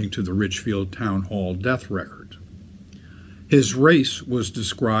 according to the Ridgefield Town Hall death record. His race was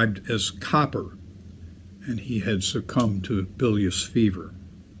described as copper, and he had succumbed to bilious fever.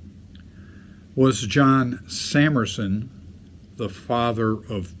 Was John Samerson the father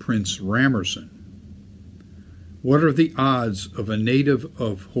of Prince Ramerson? What are the odds of a native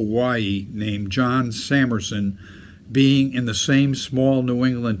of Hawaii named John Samerson being in the same small New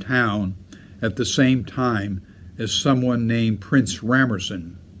England town at the same time as someone named Prince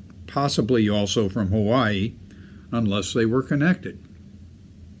Ramerson, possibly also from Hawaii, unless they were connected?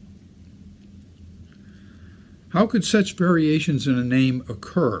 How could such variations in a name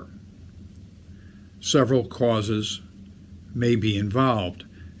occur? Several causes may be involved,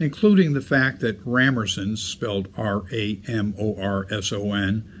 including the fact that Ramerson, spelled R-A-M-O-R-S-O-N,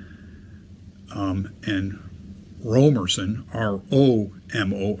 and Romerson, R-O-M-O-R-S-O-N,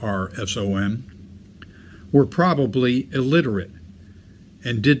 were probably illiterate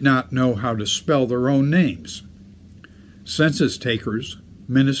and did not know how to spell their own names. Census takers,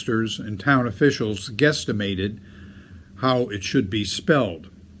 ministers, and town officials guesstimated how it should be spelled.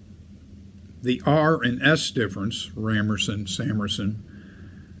 The R and S difference, Ramerson, Samerson,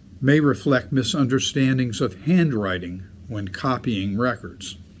 may reflect misunderstandings of handwriting when copying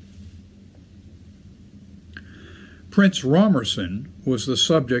records. Prince Ramerson was the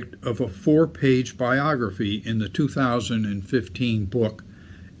subject of a 4-page biography in the 2015 book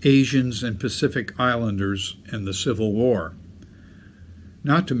Asians and Pacific Islanders and the Civil War,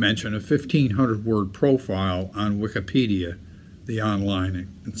 not to mention a 1,500-word profile on Wikipedia, the online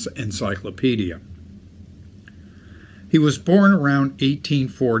encyclopedia. He was born around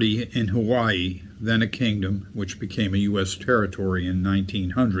 1840 in Hawaii, then a kingdom, which became a U.S. territory in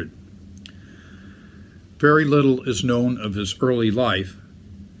 1900. Very little is known of his early life,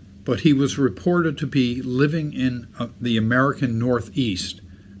 but he was reported to be living in the American Northeast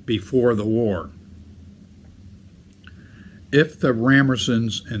before the war. If the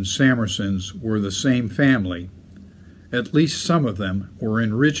Ramersons and Samersons were the same family, at least some of them were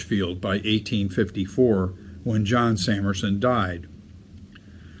in Ridgefield by 1854 when John Samerson died.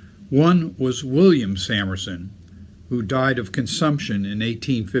 One was William Samerson, who died of consumption in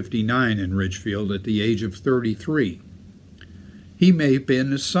 1859 in Ridgefield at the age of 33. He may have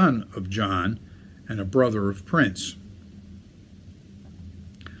been a son of John and a brother of Prince.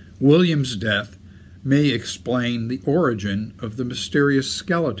 William's death may explain the origin of the mysterious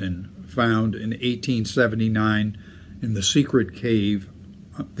skeleton found in 1879 in the secret cave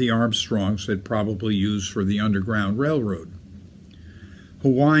the Armstrongs had probably used for the Underground Railroad.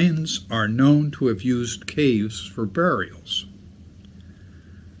 Hawaiians are known to have used caves for burials.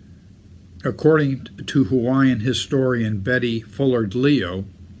 According to Hawaiian historian Betty Fullard-Leo,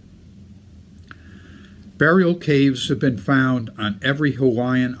 burial caves have been found on every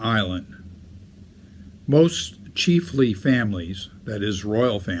Hawaiian island. Most chiefly families, that is,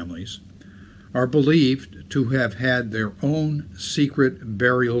 royal families, are believed to have had their own secret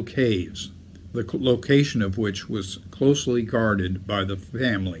burial caves, the location of which was closely guarded by the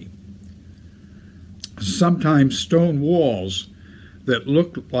family. Sometimes stone walls that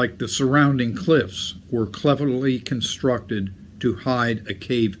looked like the surrounding cliffs were cleverly constructed to hide a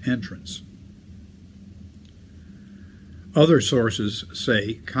cave entrance. Other sources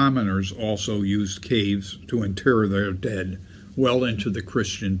say commoners also used caves to inter their dead well into the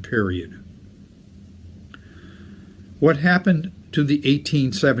Christian period. What happened to the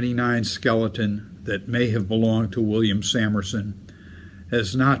 1879 skeleton that may have belonged to William Samerson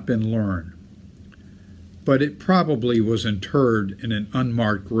has not been learned, but it probably was interred in an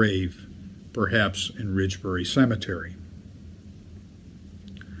unmarked grave, perhaps in Ridgebury Cemetery.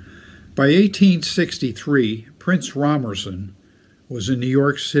 By 1863, Prince Romerson was in New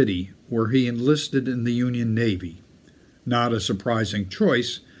York City, where he enlisted in the Union Navy, not a surprising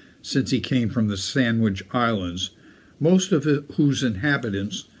choice since he came from the Sandwich Islands, most of whose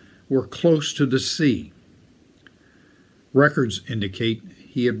inhabitants were close to the sea. Records indicate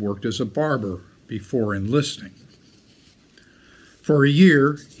he had worked as a barber before enlisting. For a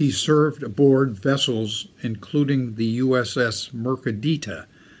year, he served aboard vessels including the USS Mercadita,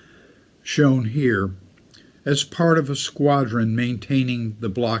 shown here, as part of a squadron maintaining the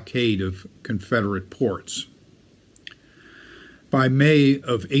blockade of Confederate ports. By May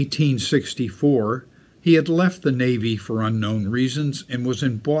of 1864, he had left the Navy for unknown reasons and was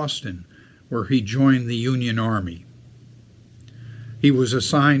in Boston, where he joined the Union Army. He was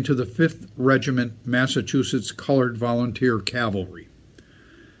assigned to the 5th Regiment Massachusetts Colored Volunteer Cavalry,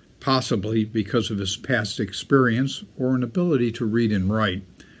 possibly because of his past experience or an ability to read and write.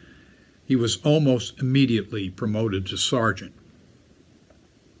 He was almost immediately promoted to sergeant.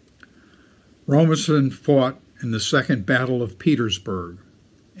 Romerson fought in the Second Battle of Petersburg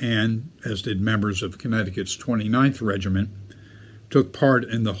and, as did members of Connecticut's 29th Regiment, took part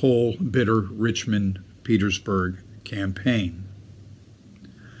in the whole bitter Richmond-Petersburg campaign.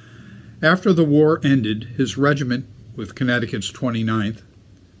 After the war ended, his regiment, with Connecticut's 29th,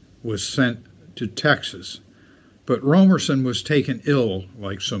 was sent to Texas, but Romerson was taken ill,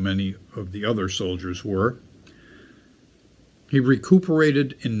 like so many of the other soldiers were. He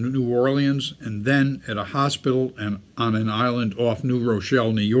recuperated in New Orleans and then at a hospital on an island off New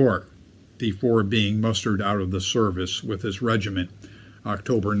Rochelle, New York, before being mustered out of the service with his regiment,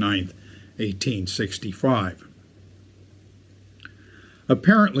 October 9, 1865.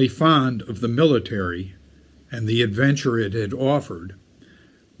 Apparently fond of the military and the adventure it had offered,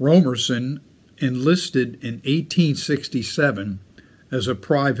 Romerson enlisted in 1867 as a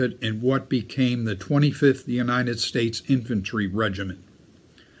private in what became the 25th United States Infantry Regiment,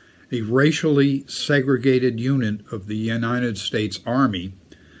 a racially segregated unit of the United States Army.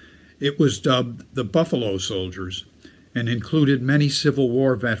 It was dubbed the Buffalo Soldiers and included many Civil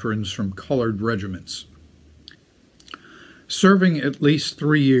War veterans from colored regiments. Serving at least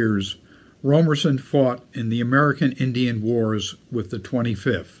 3 years, Romerson fought in the American Indian Wars with the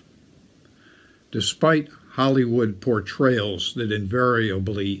 25th. Despite Hollywood portrayals that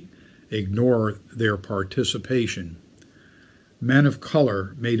invariably ignore their participation, men of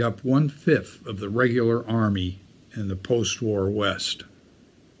color made up 1/5 of the regular Army in the post-war West.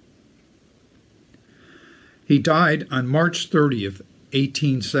 He died on March 30th,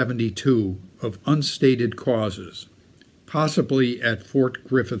 1872, of unstated causes, possibly at Fort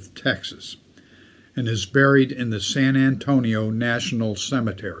Griffith, Texas, and is buried in the San Antonio National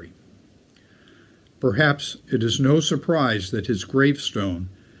Cemetery. Perhaps it is no surprise that his gravestone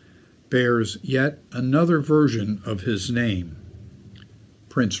bears yet another version of his name,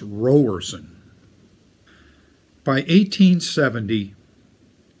 Prince Rowerson. By 1870,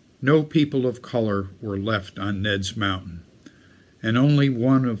 no people of color were left on Ned's Mountain, and only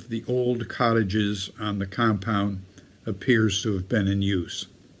one of the old cottages on the compound appears to have been in use.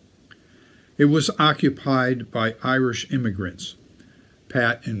 It was occupied by Irish immigrants,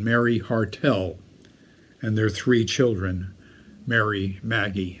 Pat and Mary Hartell, and their 3 children, Mary,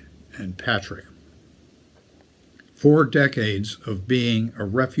 Maggie, and Patrick. 4 decades of being a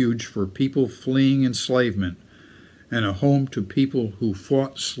refuge for people fleeing enslavement and a home to people who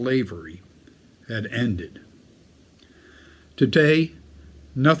fought slavery had ended. Today,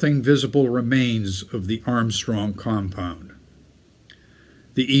 nothing visible remains of the Armstrong compound.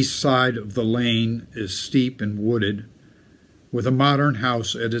 The east side of the lane is steep and wooded, with a modern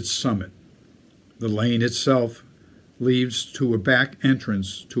house at its summit. The lane itself leads to a back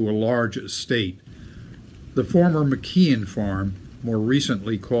entrance to a large estate. The former McKeon Farm, more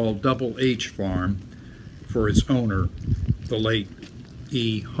recently called Double H Farm, for its owner, the late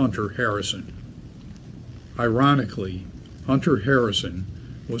E. Hunter Harrison. Ironically, Hunter Harrison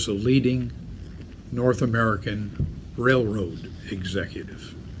was a leading North American railroad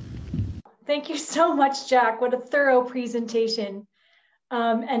executive. Thank you so much, Jack. What a thorough presentation.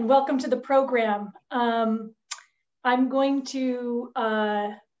 And welcome to the program. I'm going to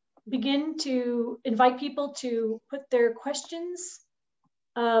begin to invite people to put their questions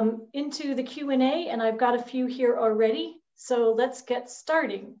into the Q&A, and I've got a few here already. So let's get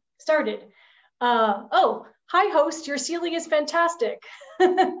started. Oh, hi host, your ceiling is fantastic.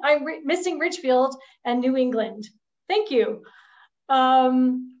 I'm missing Ridgefield and New England. Thank you.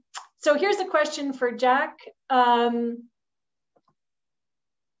 So here's a question for Jack.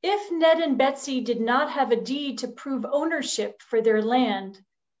 If Ned and Betsy did not have a deed to prove ownership for their land,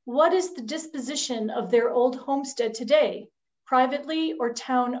 what is the disposition of their old homestead today, privately or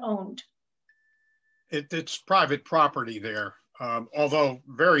town owned? It's private property there, although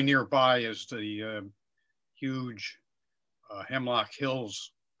very nearby is the huge Hemlock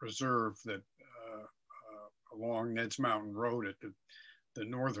Hills Reserve that along Ned's Mountain Road at the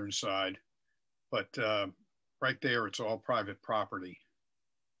northern side. But right there, it's all private property,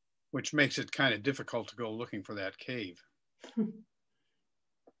 which makes it kind of difficult to go looking for that cave.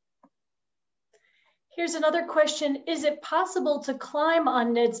 Here's another question. Is it possible to climb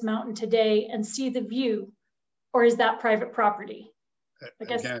on Ned's Mountain today and see the view, or is that private property? I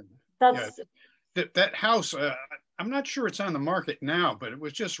guess again, that's... Yeah, that house, I'm not sure it's on the market now, but it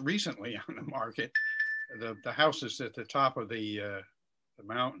was just recently on the market. The house is at the top of the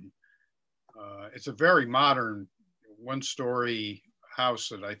mountain. It's a very modern one-story house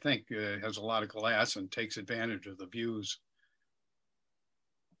that I think has a lot of glass and takes advantage of the views.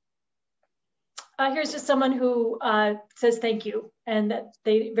 Here's just someone who says thank you and that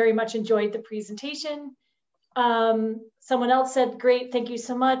they very much enjoyed the presentation. Someone else said, great, thank you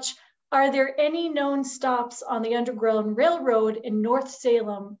so much. Are there any known stops on the Underground Railroad in North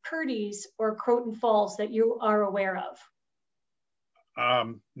Salem, Purdy's, or Croton Falls that you are aware of?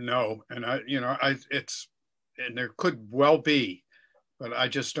 No, and and there could well be, but I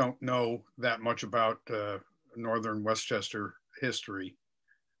just don't know that much about Northern Westchester history.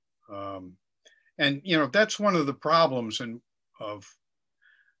 And that's one of the problems that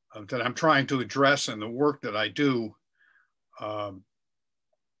I'm trying to address in the work that I do.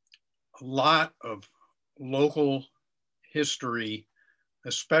 A lot of local history,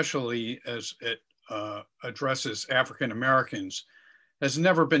 especially as it addresses African Americans, has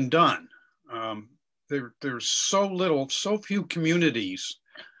never been done. There's so few communities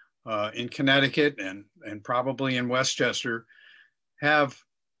in Connecticut and probably in Westchester have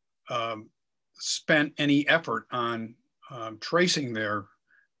spent any effort on tracing their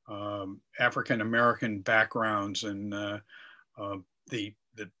African American backgrounds and the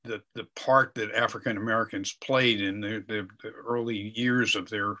part that African Americans played in the early years of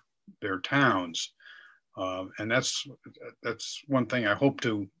their towns, and that's one thing I hope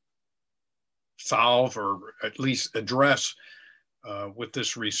to solve or at least address with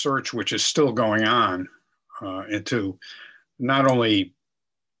this research, which is still going on into not only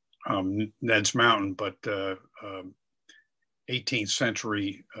Ned's Mountain, but 18th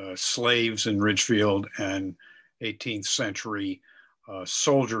century slaves in Ridgefield and 18th century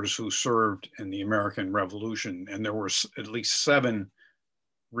soldiers who served in the American Revolution. And there were at least 7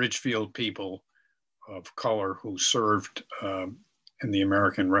 Ridgefield people of color who served in the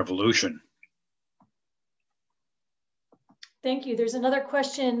American Revolution. Thank you. There's another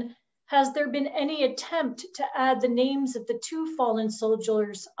question. Has there been any attempt to add the names of the 2 fallen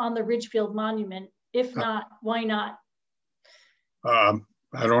soldiers on the Ridgefield Monument? If not, why not? I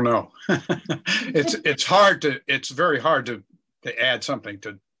don't know. It's very hard to add something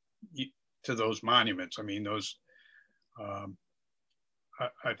to those monuments. I mean, those. I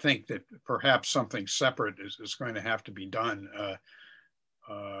think that perhaps something separate is going to have to be done.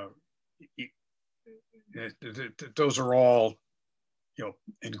 Those are all,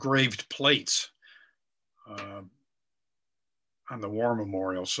 engraved plates on the War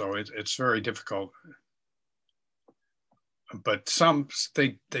Memorial, so it's very difficult. But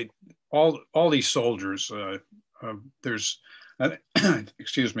all these soldiers, there's,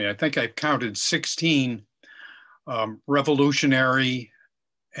 excuse me, I think I counted 16 Revolutionary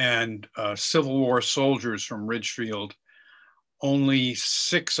and Civil War soldiers from Ridgefield, only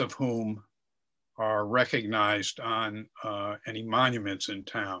 6 of whom are recognized on any monuments in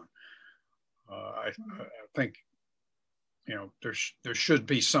town. I think, you know, there should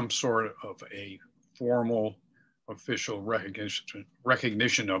be some sort of a formal official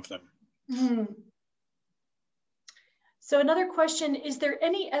recognition of them. Mm-hmm. So another question, is there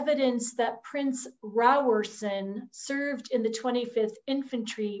any evidence that Prince Rowerson served in the 25th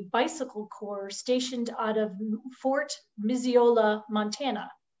Infantry Bicycle Corps stationed out of Fort Misiola, Montana?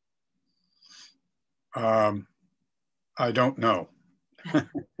 I don't know.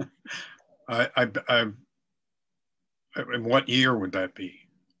 In what year would that be?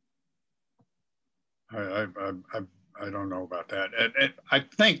 I don't know about that. I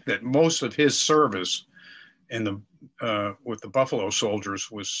think that most of his service in the with the Buffalo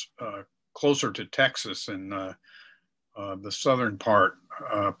Soldiers was closer to Texas and the southern part,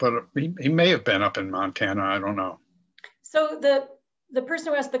 but he may have been up in Montana. I don't know. So the person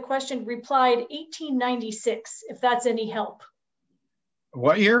who asked the question replied 1896, if that's any help.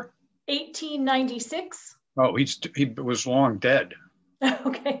 What year? 1896. Oh, he was long dead.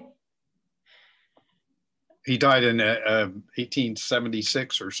 Okay. He died in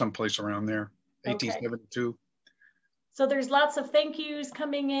 1876 or someplace around there, Okay. 1872. So there's lots of thank yous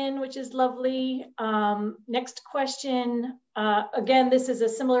coming in, which is lovely. Next question. Again, this is a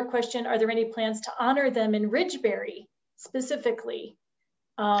similar question. Are there any plans to honor them in Ridgebury specifically?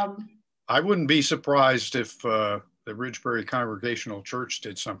 I wouldn't be surprised if the Ridgebury Congregational Church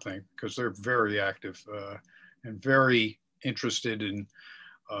did something, because they're very active and very interested in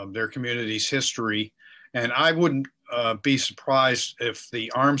their community's history. And I wouldn't be surprised if the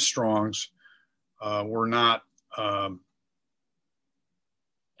Armstrongs were not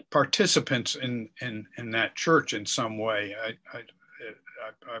participants in that church in some way. I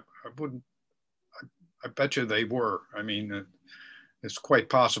wouldn't. I bet you they were. I mean, it's quite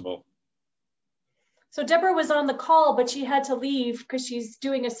possible. So Deborah was on the call, but she had to leave because she's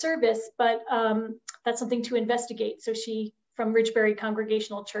doing a service, but that's something to investigate. So she, from Ridgebury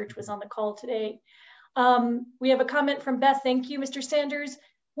Congregational Church, was on the call today. We have a comment from Beth. Thank you, Mr. Sanders.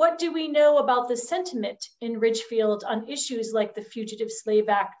 What do we know about the sentiment in Ridgefield on issues like the Fugitive Slave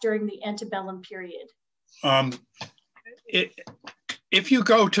Act during the antebellum period? If you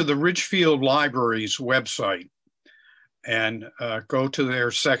go to the Ridgefield Library's website and go to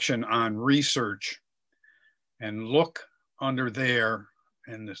their section on research and look under there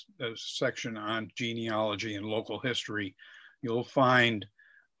in the section on genealogy and local history, you'll find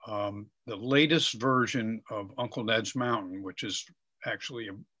the latest version of Uncle Ned's Mountain, which is actually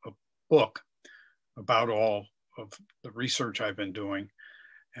a book about all of the research I've been doing.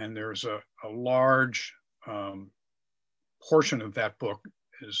 And there's a large portion of that book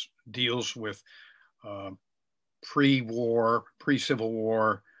deals with pre-war, pre-Civil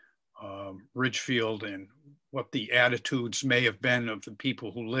War Ridgefield and what the attitudes may have been of the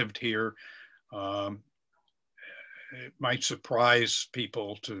people who lived here. It might surprise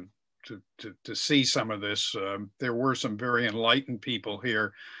people to see some of this. There were some very enlightened people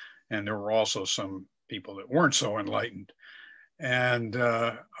here, and there were also some people that weren't so enlightened. And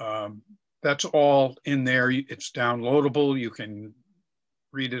that's all in there. It's downloadable. You can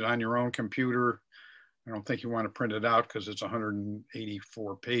read it on your own computer. I don't think you want to print it out because it's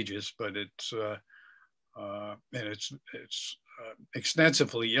 184 pages, but it's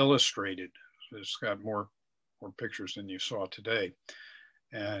extensively illustrated. It's got more pictures than you saw today.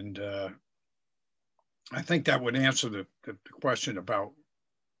 And I think that would answer the question about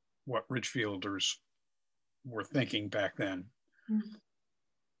what Ridgefielders were thinking back then.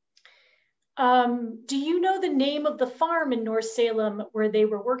 Do you know the name of the farm in North Salem where they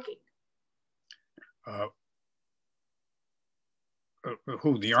were working?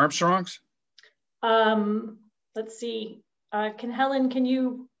 Who, the Armstrongs? Let's see. Helen, can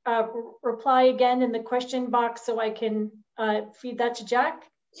you reply again in the question box so I can feed that to Jack?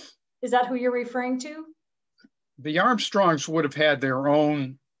 Is that who you're referring to? The Armstrongs would have had their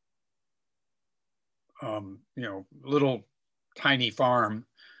own, little tiny farm,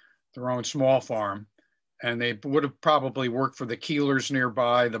 their own small farm, and they would have probably worked for the Keelers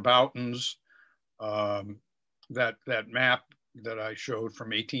nearby, the Boughtons. That map that I showed from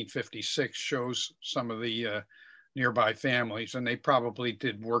 1856 shows some of the nearby families, and they probably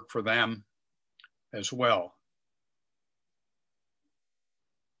did work for them as well.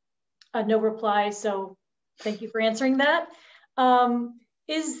 No reply, so thank you for answering that.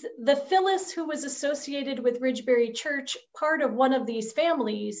 Is the Phyllis who was associated with Ridgebury Church part of one of these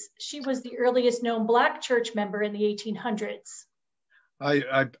families? She was the earliest known Black church member in the 1800s.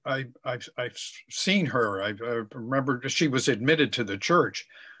 I've seen her. I remember she was admitted to the church,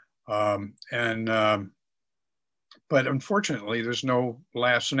 but unfortunately, there's no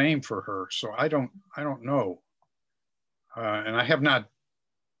last name for her, so I don't know, and I have not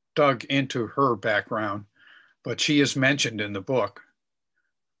dug into her background, but she is mentioned in the book.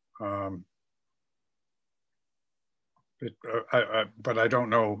 But I don't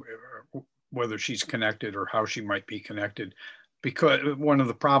know whether she's connected or how she might be connected, because one of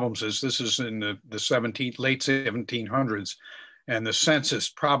the problems is this is in the late 1700s, and the census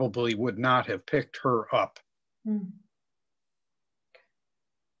probably would not have picked her up.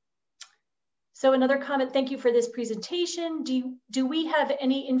 So another comment, thank you for this presentation. Do we have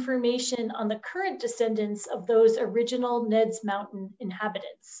any information on the current descendants of those original Ned's Mountain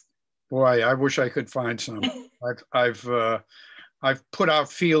inhabitants? Boy, I wish I could find some. I've put out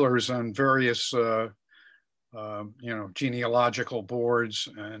feelers on various genealogical boards,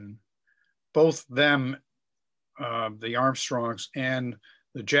 and both them, the Armstrongs and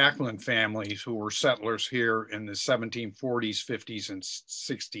the Jacqueline families, who were settlers here in the 1740s, 50s, and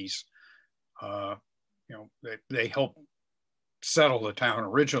 60s, they helped settle the town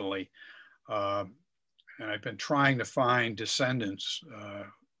originally. And I've been trying to find descendants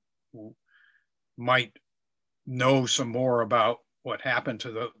who might know some more about what happened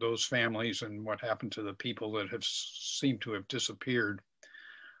to those families and what happened to the people that have seemed to have disappeared.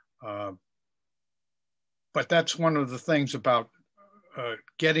 But that's one of the things about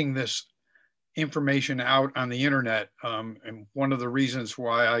getting this information out on the internet, and one of the reasons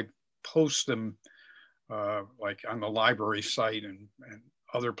why I post them like on the library site and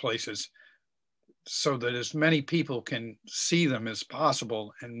other places, so that as many people can see them as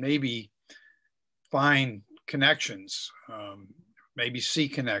possible and maybe find connections, maybe see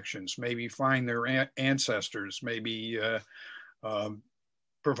connections, maybe find their ancestors, maybe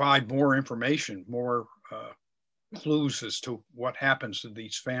provide more information, more clues as to what happens to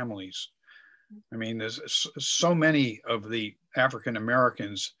these families. I mean, there's so many of the African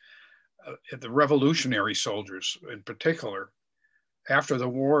Americans, the revolutionary soldiers in particular, after the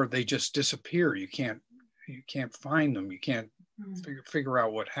war, they just disappear. You can't find them. You can't figure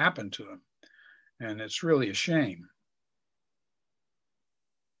out what happened to them. And it's really a shame.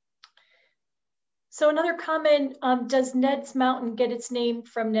 So another comment, does Ned's Mountain get its name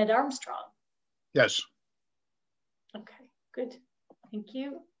from Ned Armstrong? Yes. Okay, good, thank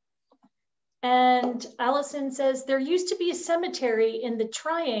you. And Allison says, there used to be a cemetery in the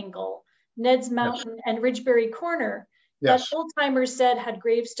triangle, Ned's Mountain and Ridgebury Corner, that old timers said had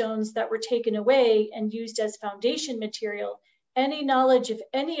gravestones that were taken away and used as foundation material. Any knowledge if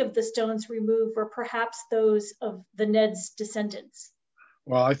any of the stones removed were perhaps those of the Ned's descendants?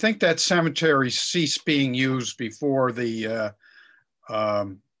 Well, I think that cemetery ceased being used before the,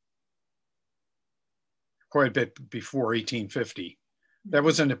 quite a bit before 1850. There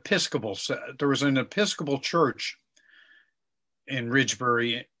was an Episcopal church in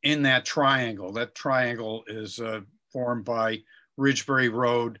Ridgebury in that triangle. That triangle is formed by Ridgebury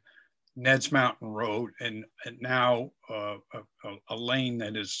Road, Ned's Mountain Road, and now a lane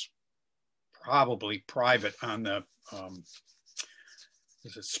that is probably private on the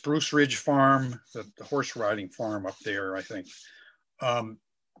is it Spruce Ridge Farm, the horse riding farm up there, I think.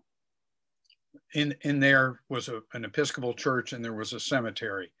 In there was an Episcopal church, and there was a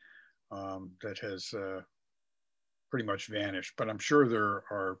cemetery that has pretty much vanished. But I'm sure there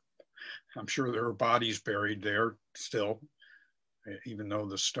are bodies buried there still, even though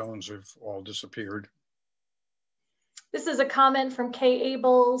the stones have all disappeared. This is a comment from Kay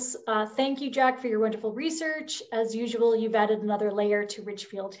Abels. Thank you, Jack, for your wonderful research. As usual, you've added another layer to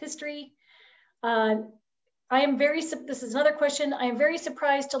Ridgefield history. This is another question. I am very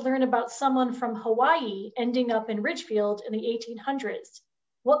surprised to learn about someone from Hawaii ending up in Ridgefield in the 1800s.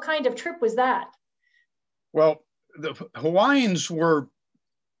 What kind of trip was that? Well, the Hawaiians were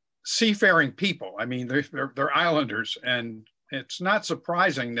seafaring people. I mean, they're islanders, and it's not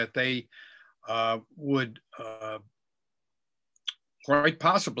surprising that they would quite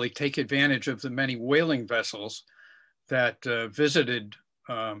possibly take advantage of the many whaling vessels that visited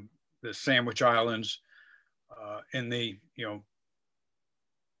the Sandwich Islands in the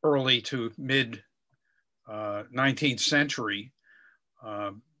early to mid 19th century.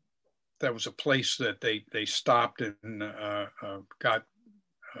 That was a place that they stopped and got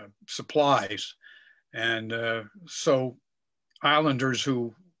supplies, and so islanders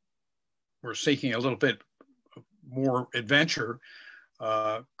who were seeking a little bit more adventure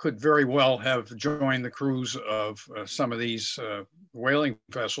could very well have joined the crews of some of these whaling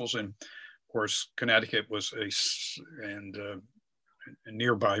vessels. And of course, Connecticut was and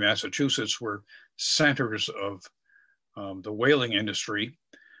nearby Massachusetts were centers of the whaling industry.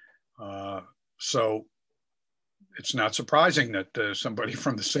 So it's not surprising that somebody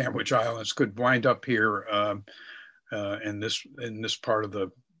from the Sandwich Islands could wind up here in this part of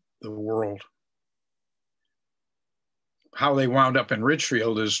the world. How they wound up in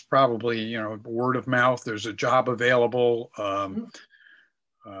Ridgefield is probably, word of mouth. There's a job available,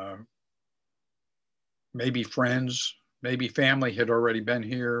 maybe friends, maybe family had already been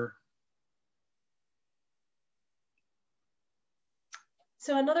here.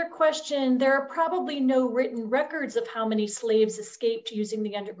 So another question, there are probably no written records of how many slaves escaped using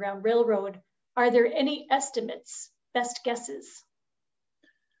the Underground Railroad. Are there any estimates, best guesses?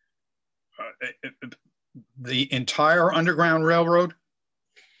 The entire Underground Railroad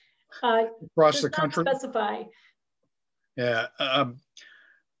across the country? Not specify. Yeah.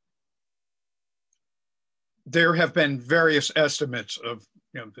 There have been various estimates of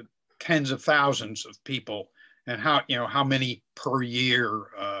the tens of thousands of people, and how many per year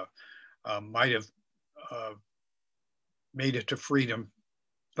might have made it to freedom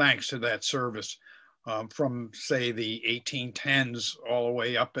thanks to that service. From, say, the 1810s all the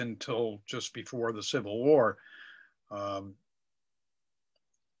way up until just before the Civil War. But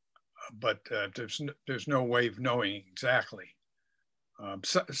there's no way of knowing exactly.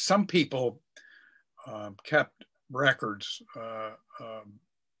 Some people kept records.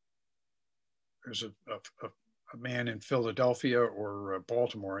 There's a man in Philadelphia or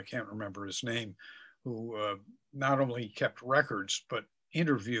Baltimore, I can't remember his name, who not only kept records, but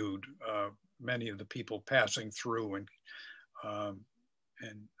interviewed many of the people passing through and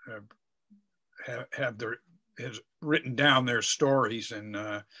has written down their stories and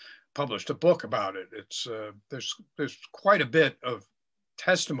published a book about it. It's there's quite a bit of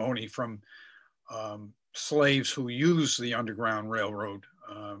testimony from slaves who use the Underground Railroad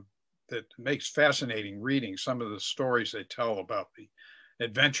that makes fascinating reading. Some of the stories they tell about the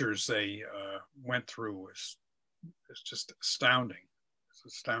adventures they went through is just astounding. It's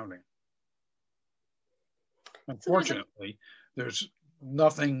astounding. Unfortunately, there's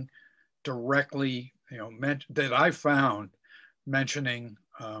nothing directly, that I found mentioning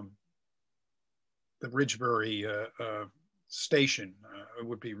the Ridgebury station. It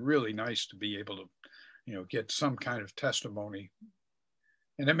would be really nice to be able to, get some kind of testimony,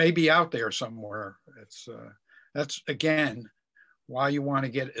 and it may be out there somewhere. That's again why you want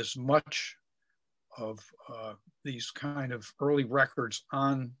to get as much of these kind of early records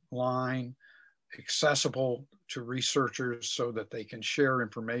online, accessible to researchers so that they can share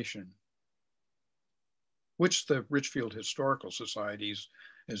information, which the Ridgefield Historical Society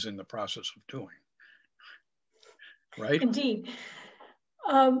is in the process of doing. Right? Indeed.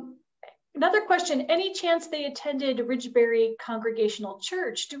 Another question, any chance they attended Ridgebury Congregational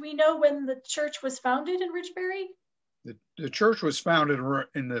Church? Do we know when the church was founded in Ridgebury? The church was founded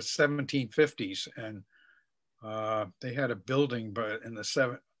in the 1750s, and they had a building in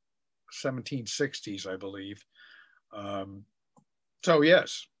the 1760s, I believe. So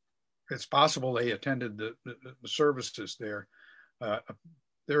yes, it's possible they attended the services there. I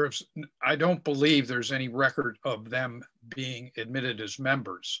don't believe there's any record of them being admitted as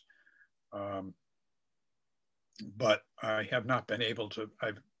members. But I have not been able to,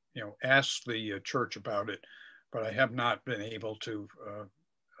 I've asked the church about it, but I have not been able to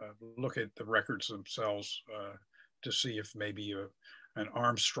look at the records themselves to see if maybe an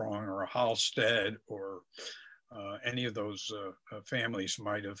Armstrong or a Halstead or any of those families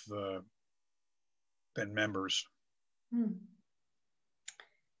might have been members.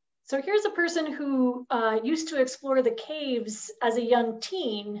 So here's a person who used to explore the caves as a young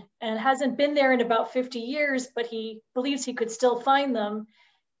teen and hasn't been there in about 50 years, but he believes he could still find them.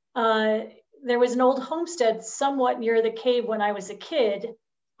 There was an old homestead somewhat near the cave when I was a kid.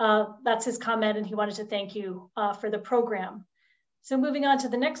 That's his comment, and he wanted to thank you for the program. So moving on to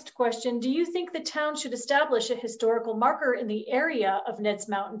the next question, do you think the town should establish a historical marker in the area of Ned's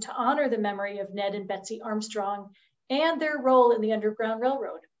Mountain to honor the memory of Ned and Betsy Armstrong and their role in the Underground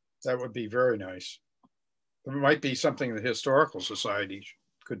Railroad? That would be very nice. It might be something the Historical Society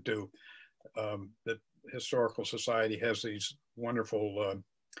could do. The Historical Society has these wonderful,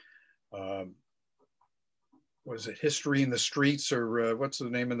 was it History in the Streets, or what's the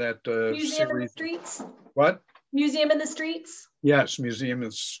name of that Museum series? in the Streets? What? Museum in the Streets? Yes, Museum in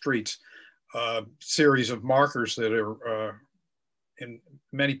the Streets. Series of markers that are in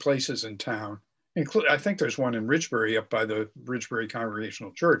many places in town. I think there's one in Ridgebury up by the Ridgebury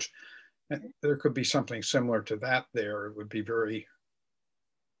Congregational Church. And there could be something similar to that there. It would be very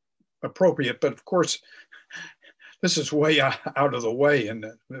appropriate. But of course, this is way out of the way, and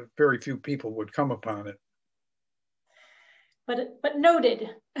very few people would come upon it. But noted,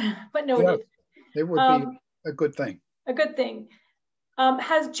 but noted. Yeah, it would be a good thing. A good thing.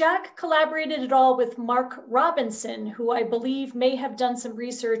 Has Jack collaborated at all with Mark Robinson, who I believe may have done some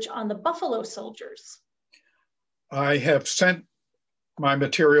research on the Buffalo Soldiers? I have sent my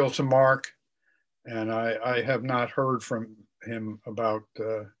material to Mark, and I have not heard from him about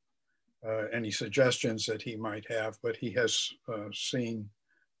any suggestions that he might have, but he has seen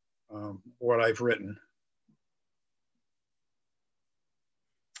what I've written.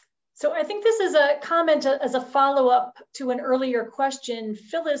 So I think this is a comment as a follow-up to an earlier question.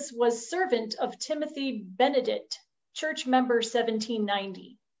 Phyllis was servant of Timothy Benedict, church member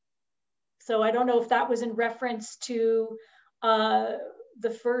 1790. So I don't know if that was in reference to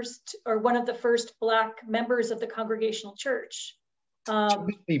the first or one of the first Black members of the Congregational Church.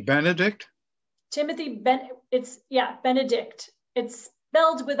 Timothy Benedict? Benedict. It's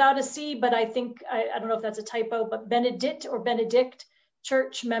spelled without a C, but I think, I don't know if that's a typo, but Benedict or Benedict,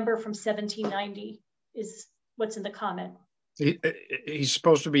 church member from 1790 is what's in the comment. He's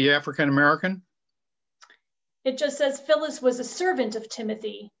supposed to be African-American? It just says Phyllis was a servant of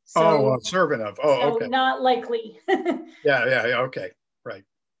Timothy. So, a servant of, so okay. Not likely. yeah, okay, right.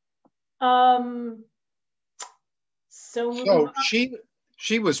 So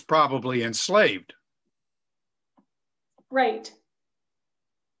she was probably enslaved. Right.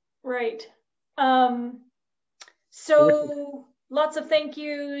 So lots of thank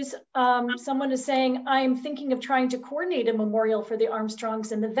yous. Someone is saying, I'm thinking of trying to coordinate a memorial for the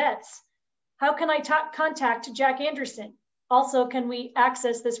Armstrongs and the vets. How can I contact Jack Anderson? Also, can we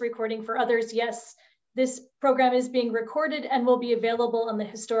access this recording for others? Yes, this program is being recorded and will be available on the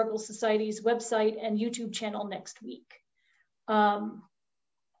Historical Society's website and YouTube channel next week.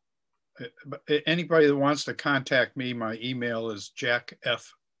 Anybody that wants to contact me, my email is Jack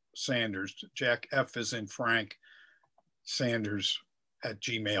F. Sanders. Jack F is in Frank, Sanders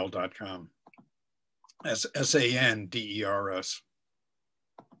 @gmail.com. SANDERS,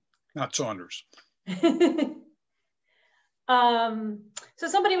 not Saunders. So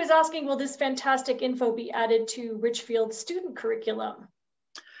somebody was asking, will this fantastic info be added to Ridgefield student curriculum?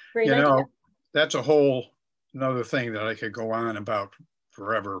 Great idea. That's a whole another thing that I could go on about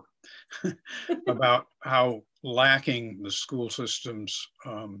forever about how lacking the school system's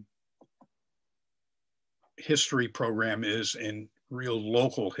history program is in real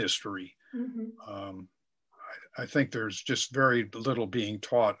local history. Mm-hmm. I think there's just very little being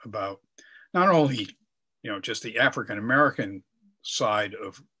taught about not only, just the African-American side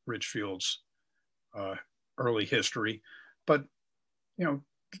of Ridgefield's early history, but,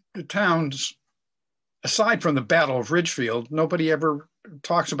 the towns, aside from the Battle of Ridgefield, nobody ever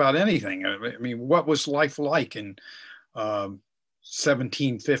talks about anything. I mean, what was life like in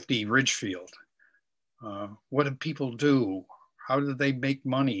 1750 Ridgefield? What did people do? How did they make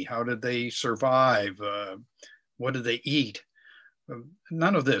money? How did they survive? What did they eat?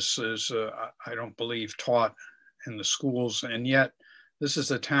 None of this is, I don't believe, taught in the schools. And yet this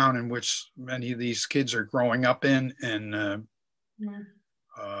is a town in which many of these kids are growing up in, and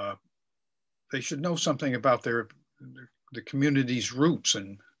they should know something about the community's roots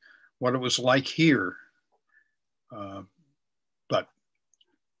and what it was like here. But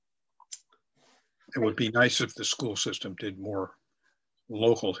it would be nice if the school system did more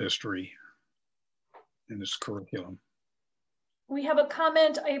local history in its curriculum. We have a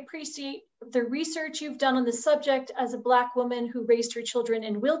comment. I appreciate the research you've done on the subject. As a Black woman who raised her children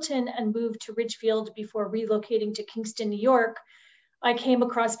in Wilton and moved to Ridgefield before relocating to Kingston, New York, I came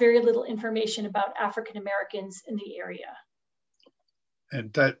across very little information about African Americans in the area.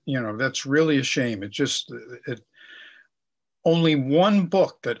 And that, that's really a shame. Only one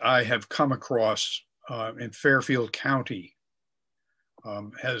book that I have come across in Fairfield County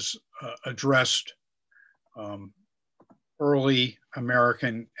has addressed early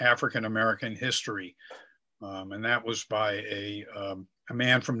African American history. And that was by a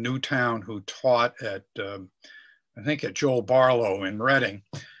man from Newtown who taught at, I think at Joel Barlow in Reading.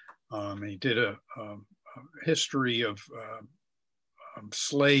 He did a history of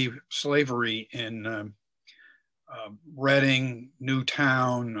slavery in Reading,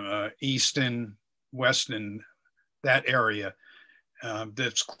 Newtown, Easton, Weston, that area.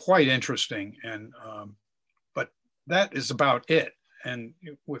 That's quite interesting. And but that is about it. And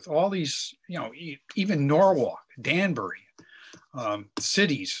with all these, even Norwalk, Danbury,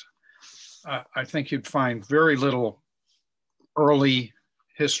 cities, I think you'd find very little early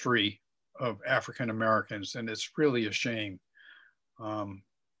history of African Americans, and it's really a shame. And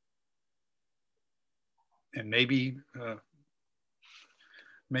maybe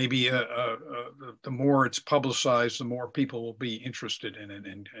the more it's publicized, the more people will be interested in it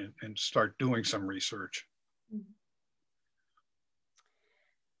and start doing some research.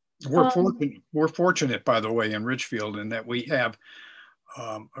 We're fortunate, by the way, in Ridgefield, in that we have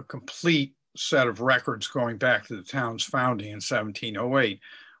a complete set of records going back to the town's founding in 1708.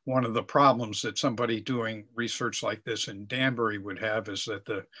 One of the problems that somebody doing research like this in Danbury would have is that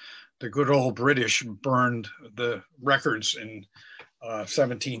the good old British burned the records in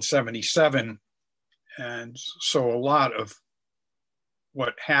 1777. And so a lot of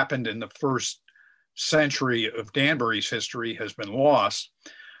what happened in the first century of Danbury's history has been lost.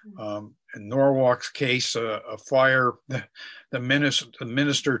 In Norwalk's case, a fire, the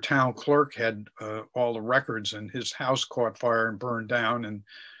minister town clerk had all the records, and his house caught fire and burned down, and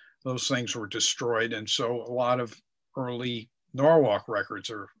those things were destroyed. And so a lot of early Norwalk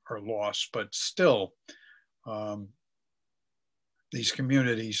records are lost, but still these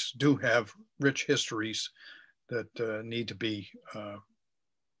communities do have rich histories that need to be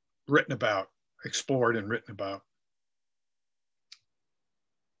written about, explored and written about.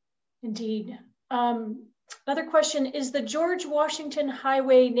 Indeed. Another question, is the George Washington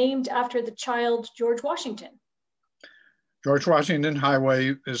Highway named after the child George Washington? George Washington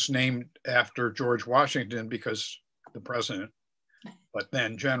Highway is named after George Washington because the president, but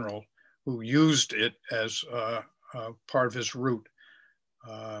then general, who used it as part of his route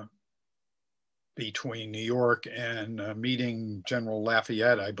between New York and meeting General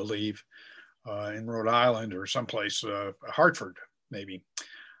Lafayette, I believe, in Rhode Island or someplace, Hartford, maybe.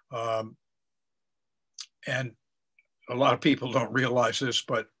 And a lot of people don't realize this,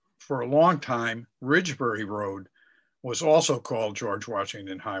 but for a long time, Ridgebury Road was also called George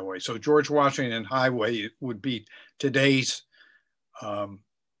Washington Highway. So George Washington Highway would be today's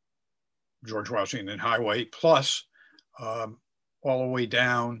George Washington Highway, plus all the way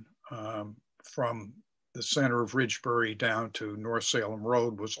down from the center of Ridgebury down to North Salem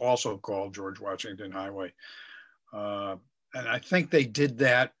Road was also called George Washington Highway. And I think they did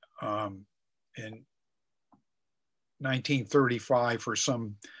that in 1935 for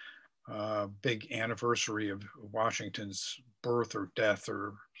some big anniversary of Washington's birth or death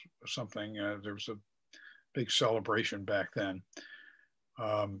or something. There was a big celebration back then.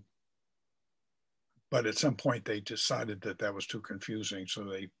 But at some point they decided that that was too confusing. So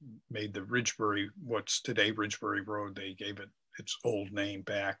they made the Ridgebury, what's today Ridgebury Road, they gave it its old name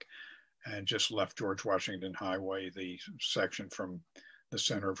back and just left George Washington Highway, the section from the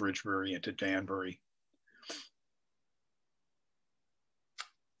center of Ridgebury into Danbury.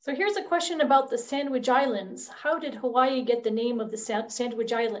 So here's a question about the Sandwich Islands. How did Hawaii get the name of the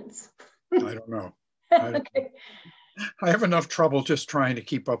Sandwich Islands? I don't know. Okay. I have enough trouble just trying to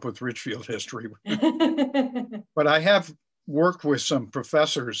keep up with Ridgefield history. But I have worked with some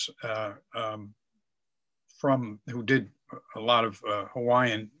professors who did a lot of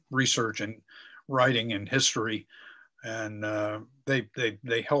Hawaiian research and writing and history, and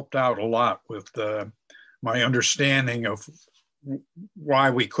they helped out a lot with my understanding of why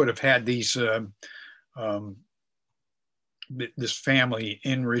we could have had these this family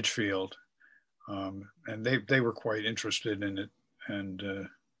in Ridgefield, and they were quite interested in it, and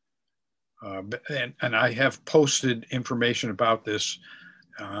I have posted information about this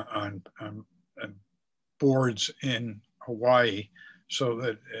on boards in Hawaii, so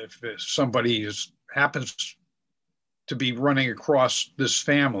that if somebody happens to be running across this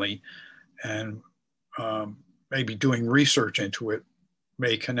family and maybe doing research into it,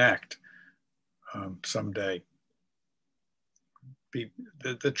 may connect someday.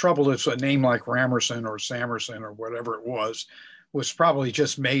 The trouble is a name like Ramerson or Samerson or whatever it was probably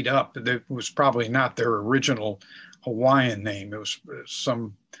just made up. It was probably not their original Hawaiian name. It was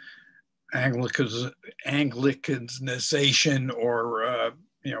some Anglicanization or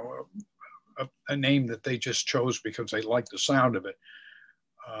a name that they just chose because they liked the sound of it.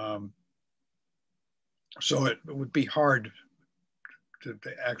 So it would be hard to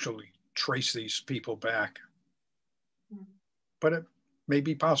actually trace these people back, but it may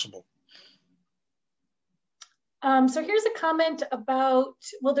be possible. So here's a comment about,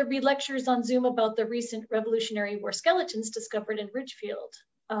 will there be lectures on Zoom about the recent Revolutionary War skeletons discovered in Ridgefield?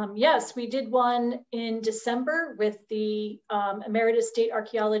 Yes, we did one in December with the Emeritus State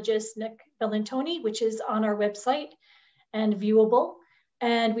Archaeologist Nick Bellantoni, which is on our website and viewable.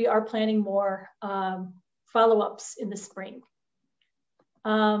 And we are planning more follow-ups in the spring.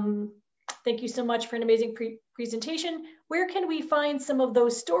 Thank you so much for an amazing presentation. Where can we find some of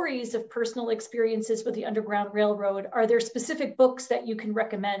those stories of personal experiences with the Underground Railroad? Are there specific books that you can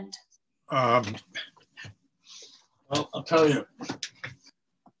recommend? Well, I'll tell you.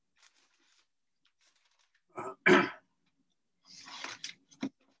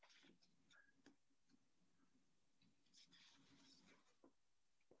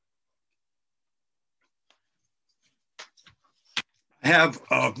 I have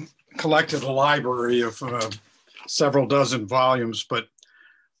collected a library of several dozen volumes, but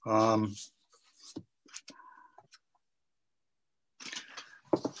an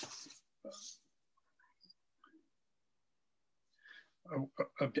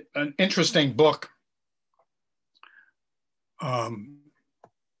interesting book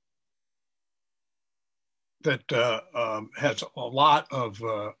that has a lot of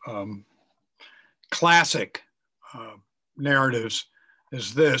classic narratives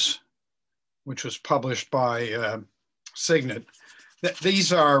is this, which was published by Signet.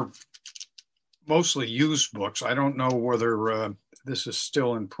 These are mostly used books. I don't know whether this is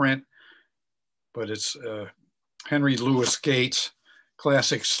still in print, but it's Henry Louis Gates,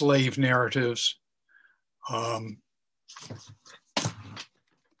 Classic Slave Narratives.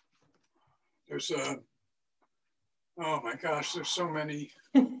 There's a, oh my gosh, there's so many.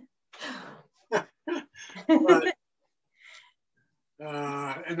 But,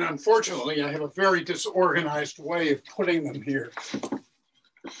 and unfortunately, I have a very disorganized way of putting them here.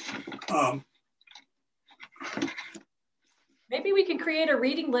 Maybe we can create a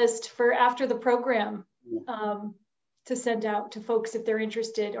reading list for after the program to send out to folks if they're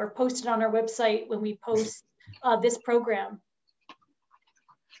interested, or post it on our website when we post this program.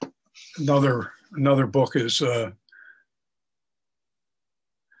 Another book is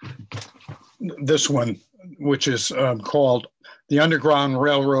this one, which is called The Underground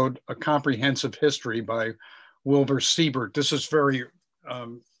Railroad, A Comprehensive History by Wilbur Siebert. This is very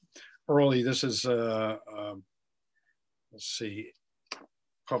early. This is, let's see,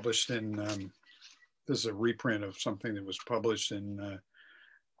 published in, this is a reprint of something that was published in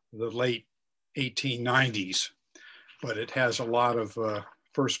the late 1890s, but it has a lot of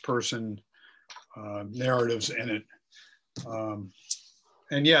first person narratives in it.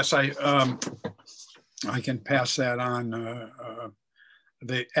 And yes, I can pass that on.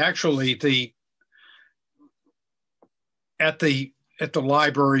 At the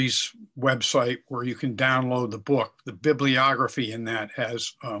library's website where you can download the book, the bibliography in that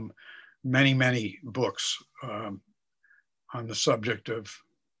has many books on the subject of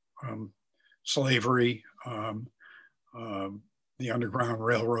slavery, the Underground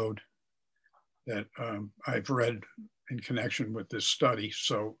Railroad, that I've read in connection with this study.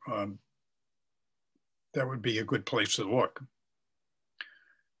 So that would be a good place to look.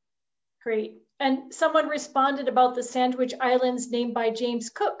 Great. And someone responded about the Sandwich Islands named by James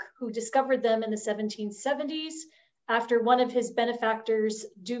Cook, who discovered them in the 1770s after one of his benefactors,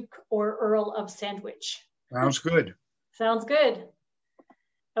 Duke or Earl of Sandwich. Sounds good. Sounds good.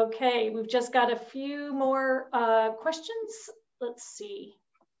 Okay, we've just got a few more questions. Let's see.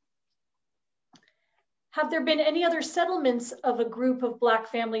 Have there been any other settlements of a group of Black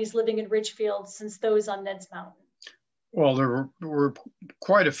families living in Ridgefield since those on Ned's Mountain? Well, there were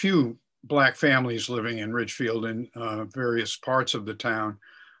quite a few Black families living in Ridgefield in various parts of the town.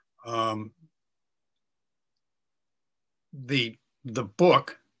 The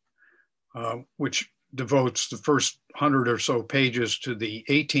book, which devotes the first 100 or so pages to the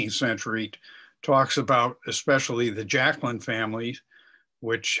 18th century, talks about especially the Jacklin family,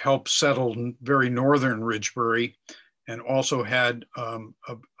 which helped settle very northern Ridgebury, and also had a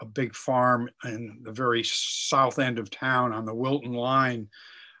big farm in the very south end of town on the Wilton line,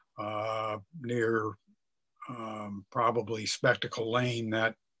 near probably Spectacle Lane,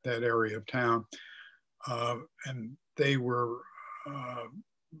 that area of town. And they were,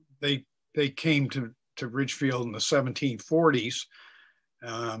 they came to Ridgefield in the 1740s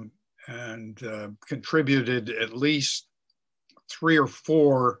and contributed at least 3 or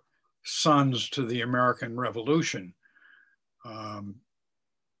 4 sons to the American Revolution.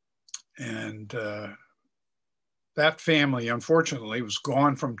 That family, unfortunately, was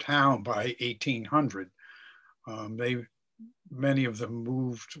gone from town by 1800. Many of them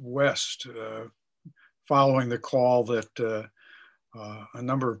moved west, following the call that a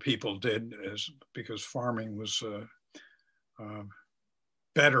number of people did, because farming was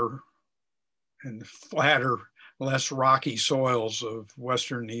better in the flatter, less rocky soils of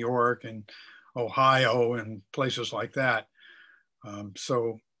Western New York and Ohio and places like that.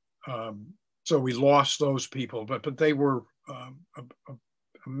 So we lost those people, but they were a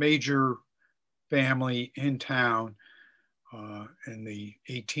major family in town in the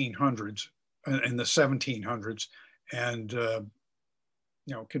 1800s, in the 1700s, and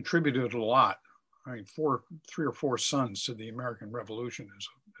contributed a lot. I mean, 3 or 4 sons to the American Revolution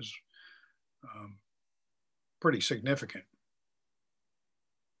is pretty significant.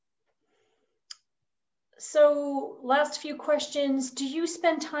 So last few questions. Do you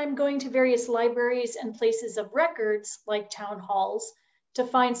spend time going to various libraries and places of records like town halls to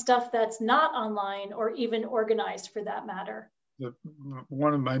find stuff that's not online or even organized for that matter?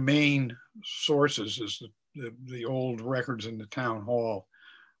 One of my main sources is the old records in the town hall.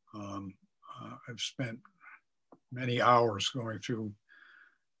 I've spent many hours going through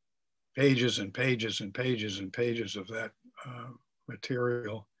pages and pages and pages and pages of that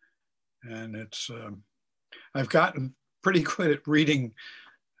material. And I've gotten pretty good at reading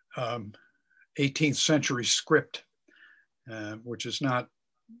 18th century script, which is not,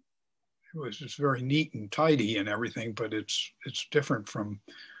 it was just very neat and tidy and everything, but it's different from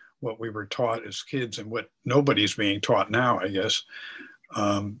what we were taught as kids and what nobody's being taught now, I guess.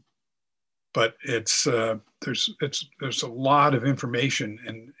 But there's a lot of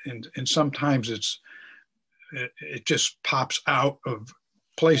information, and sometimes it just pops out of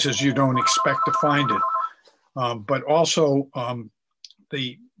places you don't expect to find it. But also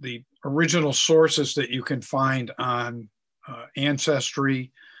the original sources that you can find on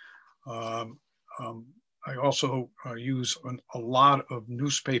Ancestry. I also use a lot of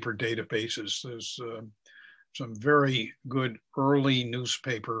newspaper databases. There's some very good early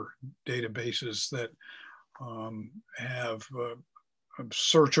newspaper databases that have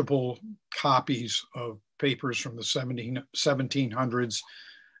searchable copies of papers from the 1700s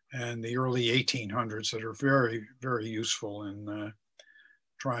and the early 1800s that are very, very useful in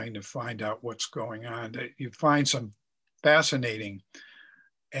trying to find out what's going on. You find some fascinating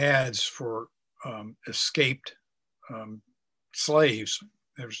ads for escaped slaves.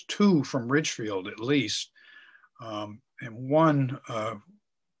 There's 2 from Ridgefield at least, and one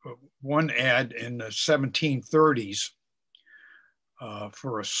ad in the 1730s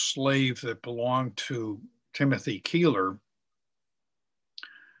for a slave that belonged to Timothy Keeler.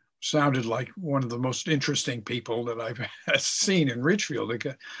 Sounded like one of the most interesting people that I've seen in Ridgefield.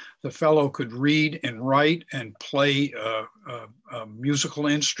 The fellow could read and write and play musical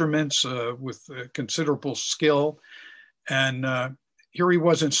instruments with considerable skill. And here he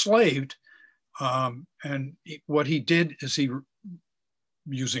was enslaved. And what he did is he,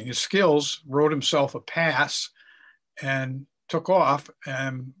 using his skills, wrote himself a pass and took off,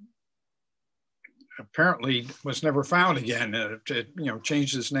 and apparently was never found again.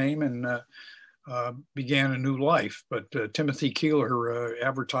 Changed his name and began a new life. But Timothy Keeler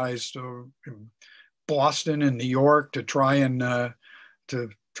advertised in Boston and New York to try and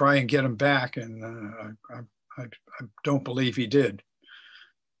get him back, and I don't believe he did.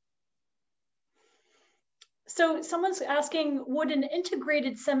 So someone's asking, would an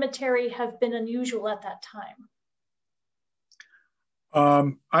integrated cemetery have been unusual at that time?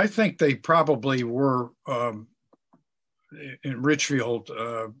 I think they probably were in Ridgefield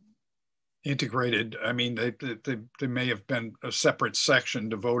integrated. I mean, they may have been a separate section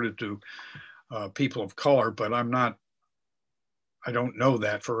devoted to people of color, but I don't know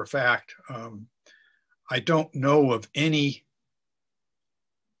that for a fact. I don't know of any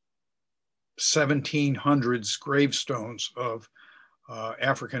 1700s gravestones of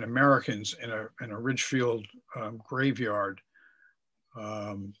African Americans in a Ridgefield graveyard.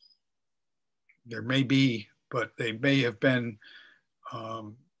 There may be, but they may have been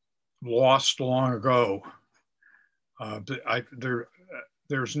lost long ago.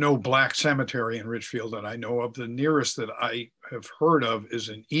 There's no black cemetery in Ridgefield that I know of. The nearest that I have heard of is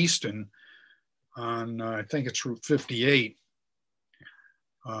in Easton on, I think it's Route 58.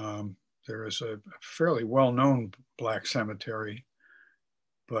 There is a fairly well-known black cemetery,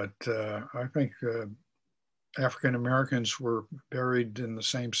 but I think African Americans were buried in the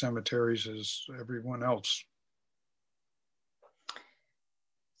same cemeteries as everyone else.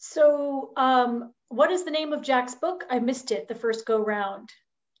 So what is the name of Jack's book? I missed it the first go round.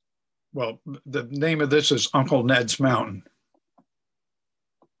 Well, the name of this is Uncle Ned's Mountain.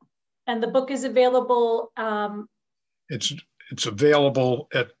 And the book is available? It's available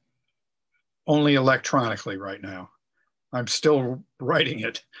only electronically right now. I'm still writing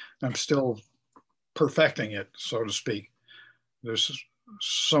it. I'm still perfecting it, so to speak. There's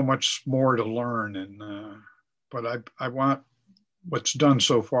so much more to learn, but I want what's done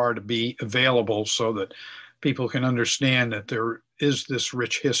so far to be available so that people can understand that there is this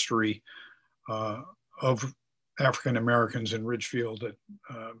rich history of African Americans in Ridgefield that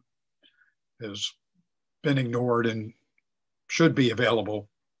has been ignored and should be available.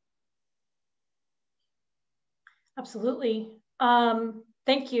 Absolutely.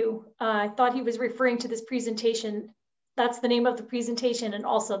 Thank you. I thought he was referring to this presentation. That's the name of the presentation and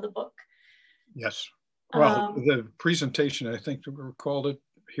also the book. Yes. Well, the presentation, I think we called it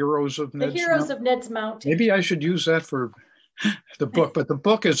Heroes of Ned's Mountain. The Heroes of Ned's Mountain. Maybe I should use that for the book, but the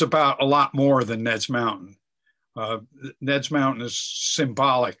book is about a lot more than Ned's Mountain. Ned's Mountain is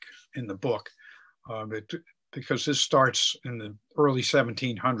symbolic in the book because this starts in the early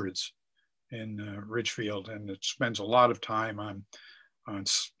 1700s in Ridgefield, and it spends a lot of time on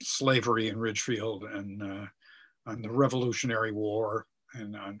slavery in Ridgefield and on the Revolutionary War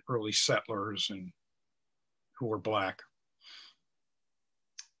and on early settlers and who were Black.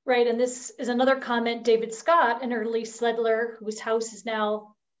 Right, and this is another comment. David Scott, an early settler whose house is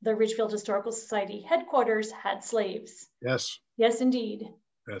now the Ridgefield Historical Society headquarters, had slaves. Yes. Yes, indeed.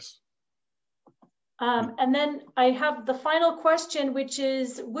 Yes. And then I have the final question, which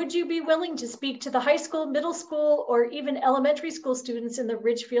is, would you be willing to speak to the high school, middle school, or even elementary school students in the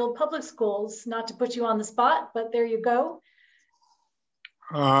Ridgefield public schools? Not to put you on the spot, but there you go.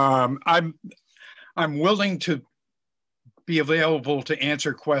 I'm willing to be available to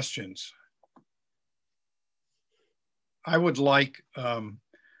answer questions. I would like,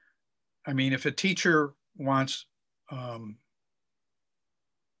 I mean, if a teacher wants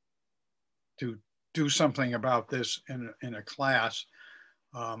to do something about this in a class,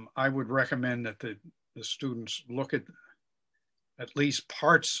 I would recommend that the students look at least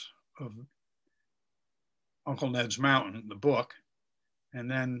parts of Uncle Ned's Mountain, the book, and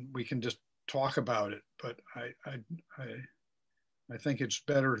then we can just talk about it. But I think it's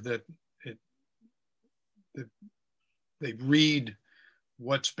better that they read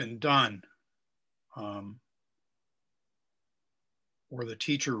what's been done, or the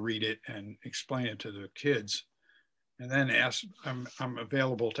teacher read it and explain it to the kids, and then ask. I'm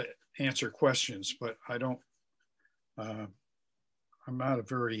available to answer questions, but I don't. I'm not a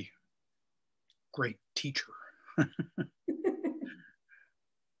very great teacher.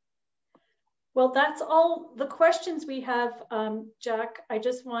 Well, that's all the questions we have, Jack. I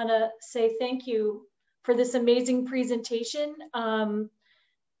just want to say thank you for this amazing presentation.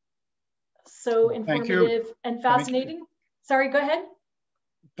 So informative and fascinating. Sorry, go ahead.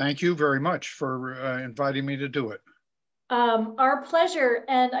 Thank you very much for inviting me to do it. Our pleasure.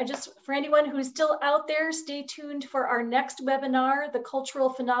 And for anyone who's still out there, stay tuned for our next webinar, The Cultural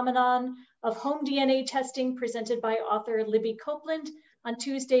Phenomenon of Home DNA Testing, presented by author Libby Copeland on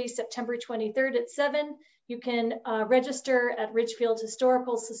Tuesday, September 23rd at 7. You can register at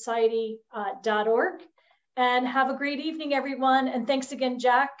ridgefieldhistoricalsociety.org. And have a great evening, everyone. And thanks again,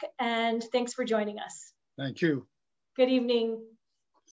 Jack. And thanks for joining us. Thank you. Good evening.